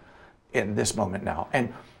creation, in this moment now.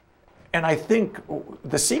 And I think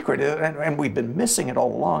the secret is, and we've been missing it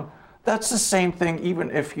all along, that's the same thing even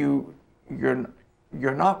if you're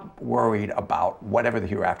not worried about whatever the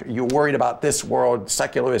hereafter. You're worried about this world,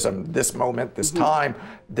 secularism, this moment, this time,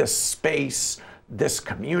 this space, this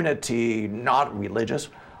community, not religious.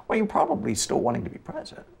 Well, you're probably still wanting to be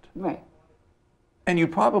present. Right. And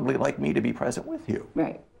you'd probably like me to be present with you.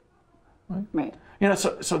 Right. Right.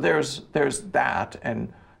 So there's that,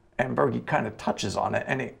 and Berge kind of touches on it,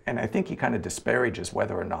 and I think he kind of disparages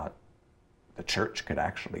whether or not the church could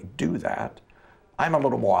actually do that. I'm a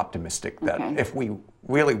little more optimistic that if we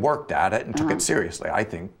really worked at it and took it seriously, I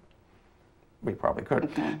think we probably could.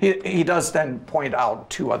 He does then point out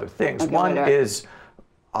two other things. One is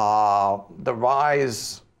the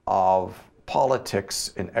rise of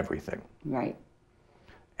politics in everything. Right.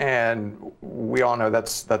 And we all know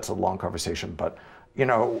that's a long conversation, but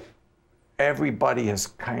everybody has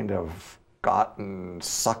kind of gotten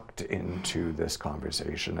sucked into this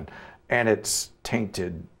conversation, and it's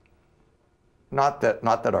tainted. Not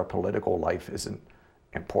that our political life isn't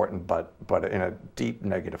important, but in a deep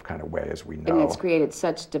negative kind of way, as we know. And it's created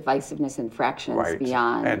such divisiveness and fractions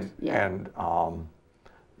beyond. And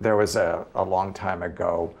there was a long time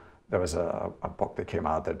ago. There was a book that came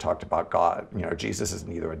out that talked about God. Jesus is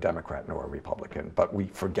neither a Democrat nor a Republican, but we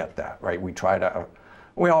forget that, right?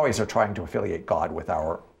 We always are trying to affiliate God with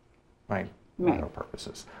our, our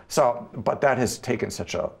purposes. So, but that has taken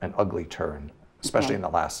such an ugly turn, especially in the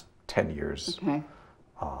last 10 years.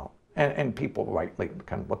 And people rightly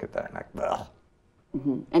kind of look at that and like, ugh.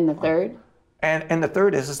 And the third? And the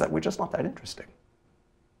third is that we're just not that interesting.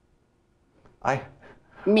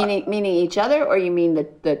 Meaning each other, or you mean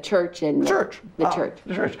the church and church? The church.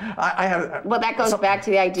 The church. I have. Well, that goes back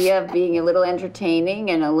to the idea of being a little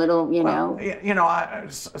entertaining and a little, you know.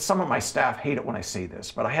 Some of my staff hate it when I say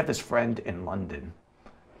this, but I have this friend in London,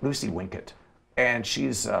 Lucy Winkett, and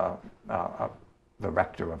she's the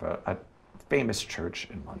rector of a famous church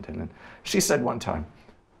in London, and she said one time,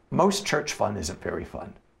 "Most church fun isn't very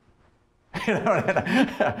fun." And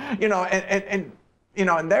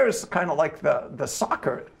there's kind of like the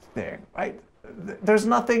soccer thing, right? There's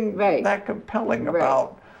nothing that compelling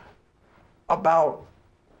about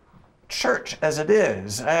church as it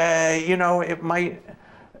is. It might.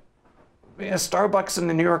 Starbucks and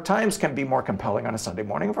the New York Times can be more compelling on a Sunday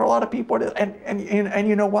morning for a lot of people. And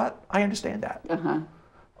you know what? I understand that.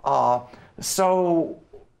 So,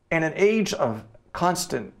 in an age of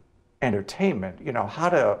constant entertainment,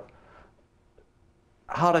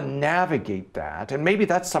 how to navigate that, and maybe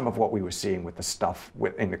that's some of what we were seeing with the stuff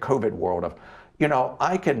in the COVID world of,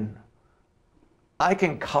 I can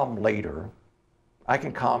come later, I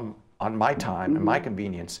can come on my time and my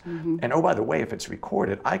convenience, and oh, by the way, if it's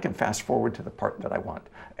recorded, I can fast forward to the part that I want,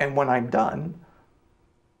 and when I'm done,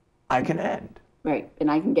 I can end. Right, and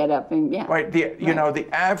I can get up and Right, the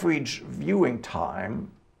average viewing time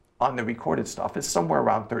on the recorded stuff is somewhere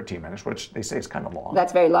around 13 minutes, which they say is kind of long.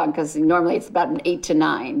 That's very long because normally it's about 8 to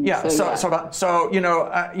 9. Yeah. So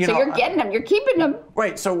you're getting them, you're keeping them.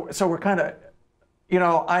 Right. So we're kind of,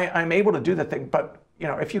 I'm able to do the thing, but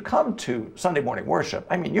if you come to Sunday morning worship,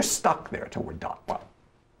 I mean, you're stuck there till we're done. Well,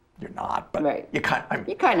 you're not, but you kind of are.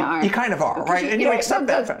 You kind of are, right? And you accept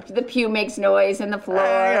that. The pew makes noise and the floor.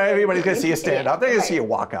 Everybody's going to see you stand up. They're going to see you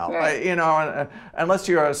walk out. Right. Unless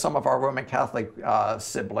you're some of our Roman Catholic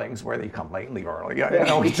siblings where they come late and leave early.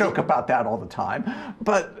 We joke about that all the time.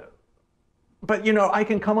 But I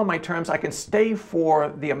can come on my terms. I can stay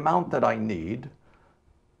for the amount that I need,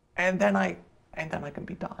 and then I can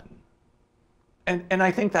be done. And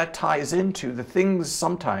I think that ties into the things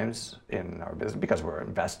sometimes in our business, because we're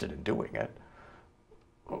invested in doing it.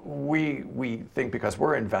 We think because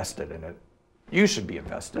we're invested in it, you should be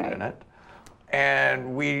invested in it.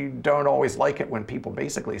 And we don't always like it when people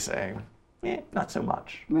basically say, not so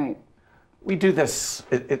much. Right. We do this,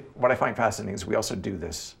 what I find fascinating is we also do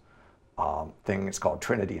this thing, it's called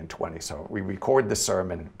Trinity in 20. So we record the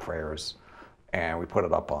sermon prayers and we put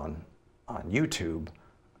it up on YouTube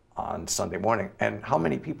on Sunday morning, and how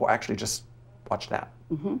many people actually just watch that?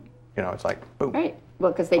 It's like boom. Right.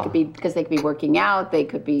 Well, because they could be working out, they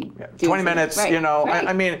could be 20 minutes. Right.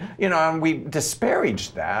 I mean, and we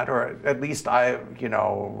disparage that, or at least I've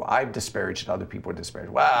disparaged, other people disparage.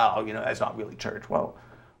 Well, that's not really church. Well,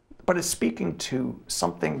 but it's speaking to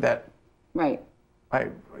something that. Right.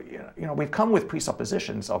 We've come with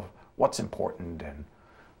presuppositions of what's important,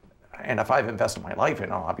 and if I've invested my life in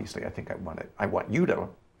it, obviously I think I want you to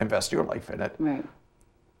invest your life in it. Right.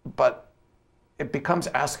 But it becomes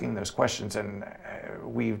asking those questions, and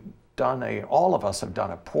all of us have done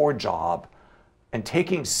a poor job in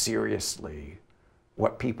taking seriously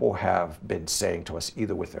what people have been saying to us,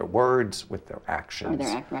 either with their words, with their actions,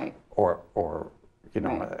 or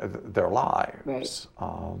their lives. Right.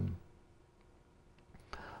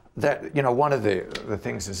 One of the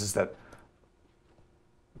things is that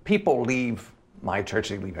people leave my church,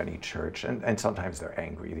 they leave any church, and sometimes they're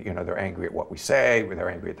angry. They're angry at what we say, they're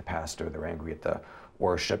angry at the pastor, they're angry at the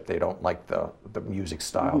worship, they don't like the music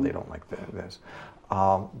style, they don't like this.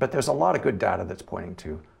 But there's a lot of good data that's pointing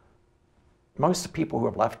to most of the people who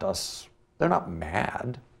have left us, they're not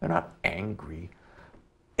mad, they're not angry.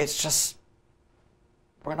 It's just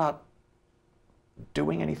we're not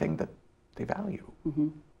doing anything that they value.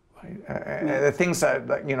 The things that,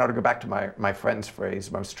 to go back to my friend's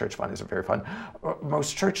phrase, most church fun isn't very fun.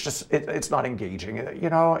 Most church it's not engaging.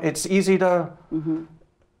 It's easy to,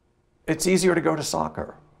 it's easier to go to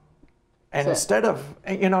soccer. And instead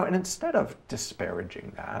of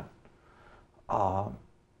disparaging that,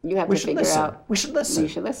 you have to figure out. We should listen. You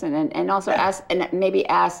should listen, and also ask, and maybe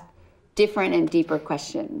ask different and deeper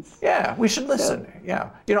questions. Yeah, we should listen.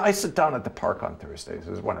 I sit down at the park on Thursdays.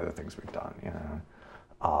 This is one of the things we've done.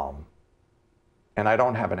 And I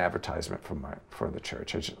don't have an advertisement for the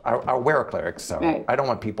church. I wear a cleric, so I don't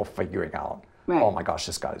want people figuring out, oh my gosh,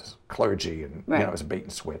 this guy's clergy, and it's a bait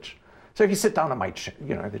and switch. So if you sit down on my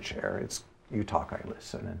the chair, it's you talk, I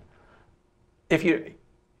listen, and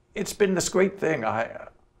it's been this great thing.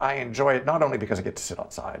 I enjoy it not only because I get to sit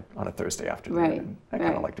outside on a Thursday afternoon, and I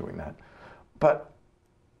kind of like doing that, but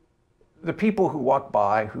the people who walk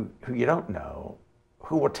by who you don't know,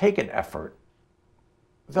 who will take an effort.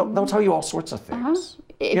 They'll tell you all sorts of things.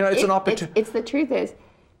 It's an opportunity. It's the truth is,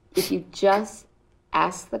 if you just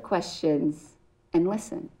ask the questions, and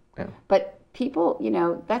listen. Yeah. But people,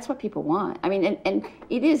 that's what people want. I mean, and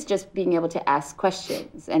it is just being able to ask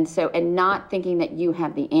questions, and not thinking that you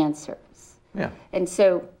have the answers. Yeah. And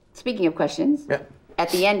so, speaking of questions, yeah. At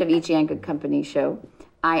the end of each And Good Company show,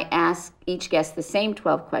 I ask each guest the same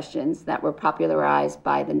 12 questions that were popularized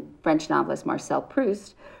by the French novelist Marcel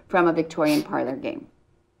Proust from a Victorian parlor game.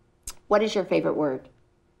 What is your favorite word?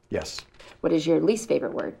 Yes. What is your least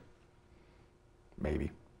favorite word? Maybe.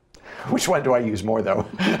 Which one do I use more, though?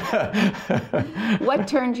 What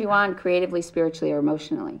turns you on creatively, spiritually, or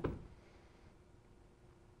emotionally?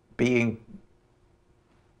 Being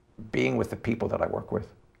with the people that I work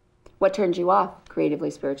with. What turns you off creatively,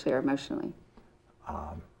 spiritually, or emotionally?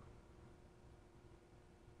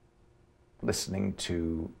 Listening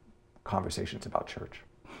to conversations about church.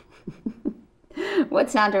 What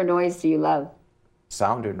sound or noise do you love?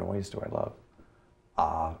 Sound or noise do I love?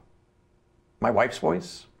 My wife's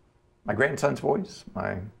voice, my grandson's voice,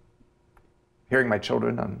 hearing my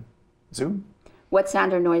children on Zoom. What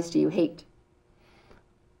sound or noise do you hate?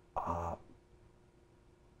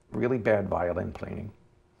 Really bad violin playing.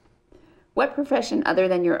 What profession other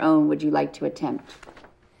than your own would you like to attempt?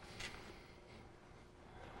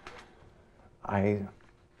 I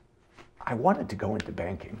wanted to go into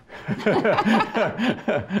banking.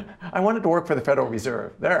 I wanted to work for the Federal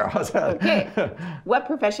Reserve. There, how's that? Okay. What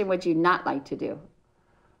profession would you not like to do?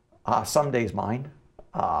 Some days mine.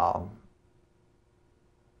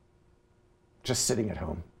 Just sitting at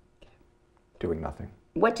home, doing nothing.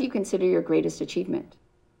 What do you consider your greatest achievement?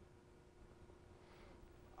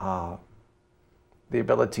 The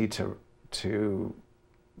ability to,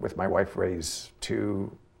 with my wife, raise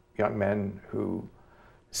two young men who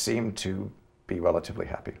seem to be relatively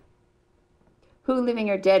happy. Who, living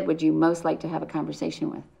or dead, would you most like to have a conversation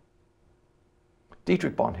with?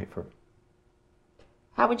 Dietrich Bonhoeffer.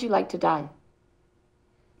 How would you like to die?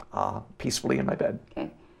 Peacefully in my bed. Okay.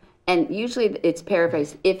 And usually it's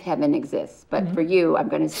paraphrased, if heaven exists. But for you, I'm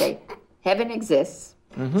going to say, heaven exists.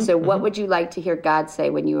 So what would you like to hear God say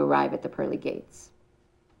when you arrive at the pearly gates?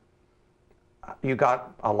 You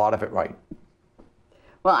got a lot of it right.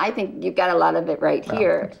 Well, I think you've got a lot of it right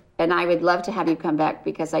here. Thanks. And I would love to have you come back,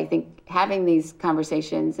 because I think having these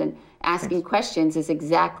conversations and asking questions is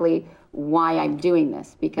exactly why I'm doing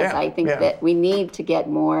this. Because I think that we need to get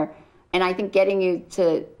more, and I think getting you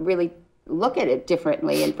to really look at it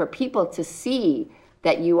differently, and for people to see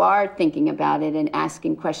that you are thinking about it and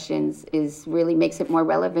asking questions really makes it more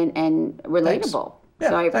relevant and relatable. Yeah,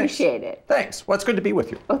 so I appreciate it. Thanks. Well, it's good to be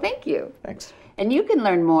with you. Well, thank you. Thanks. And you can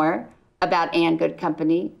learn more about And Good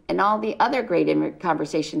Company and all the other great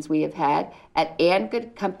conversations we have had at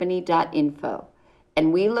andgoodcompany.info.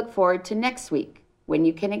 And we look forward to next week, when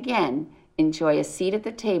you can again enjoy a seat at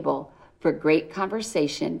the table for great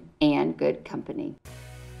conversation and good company.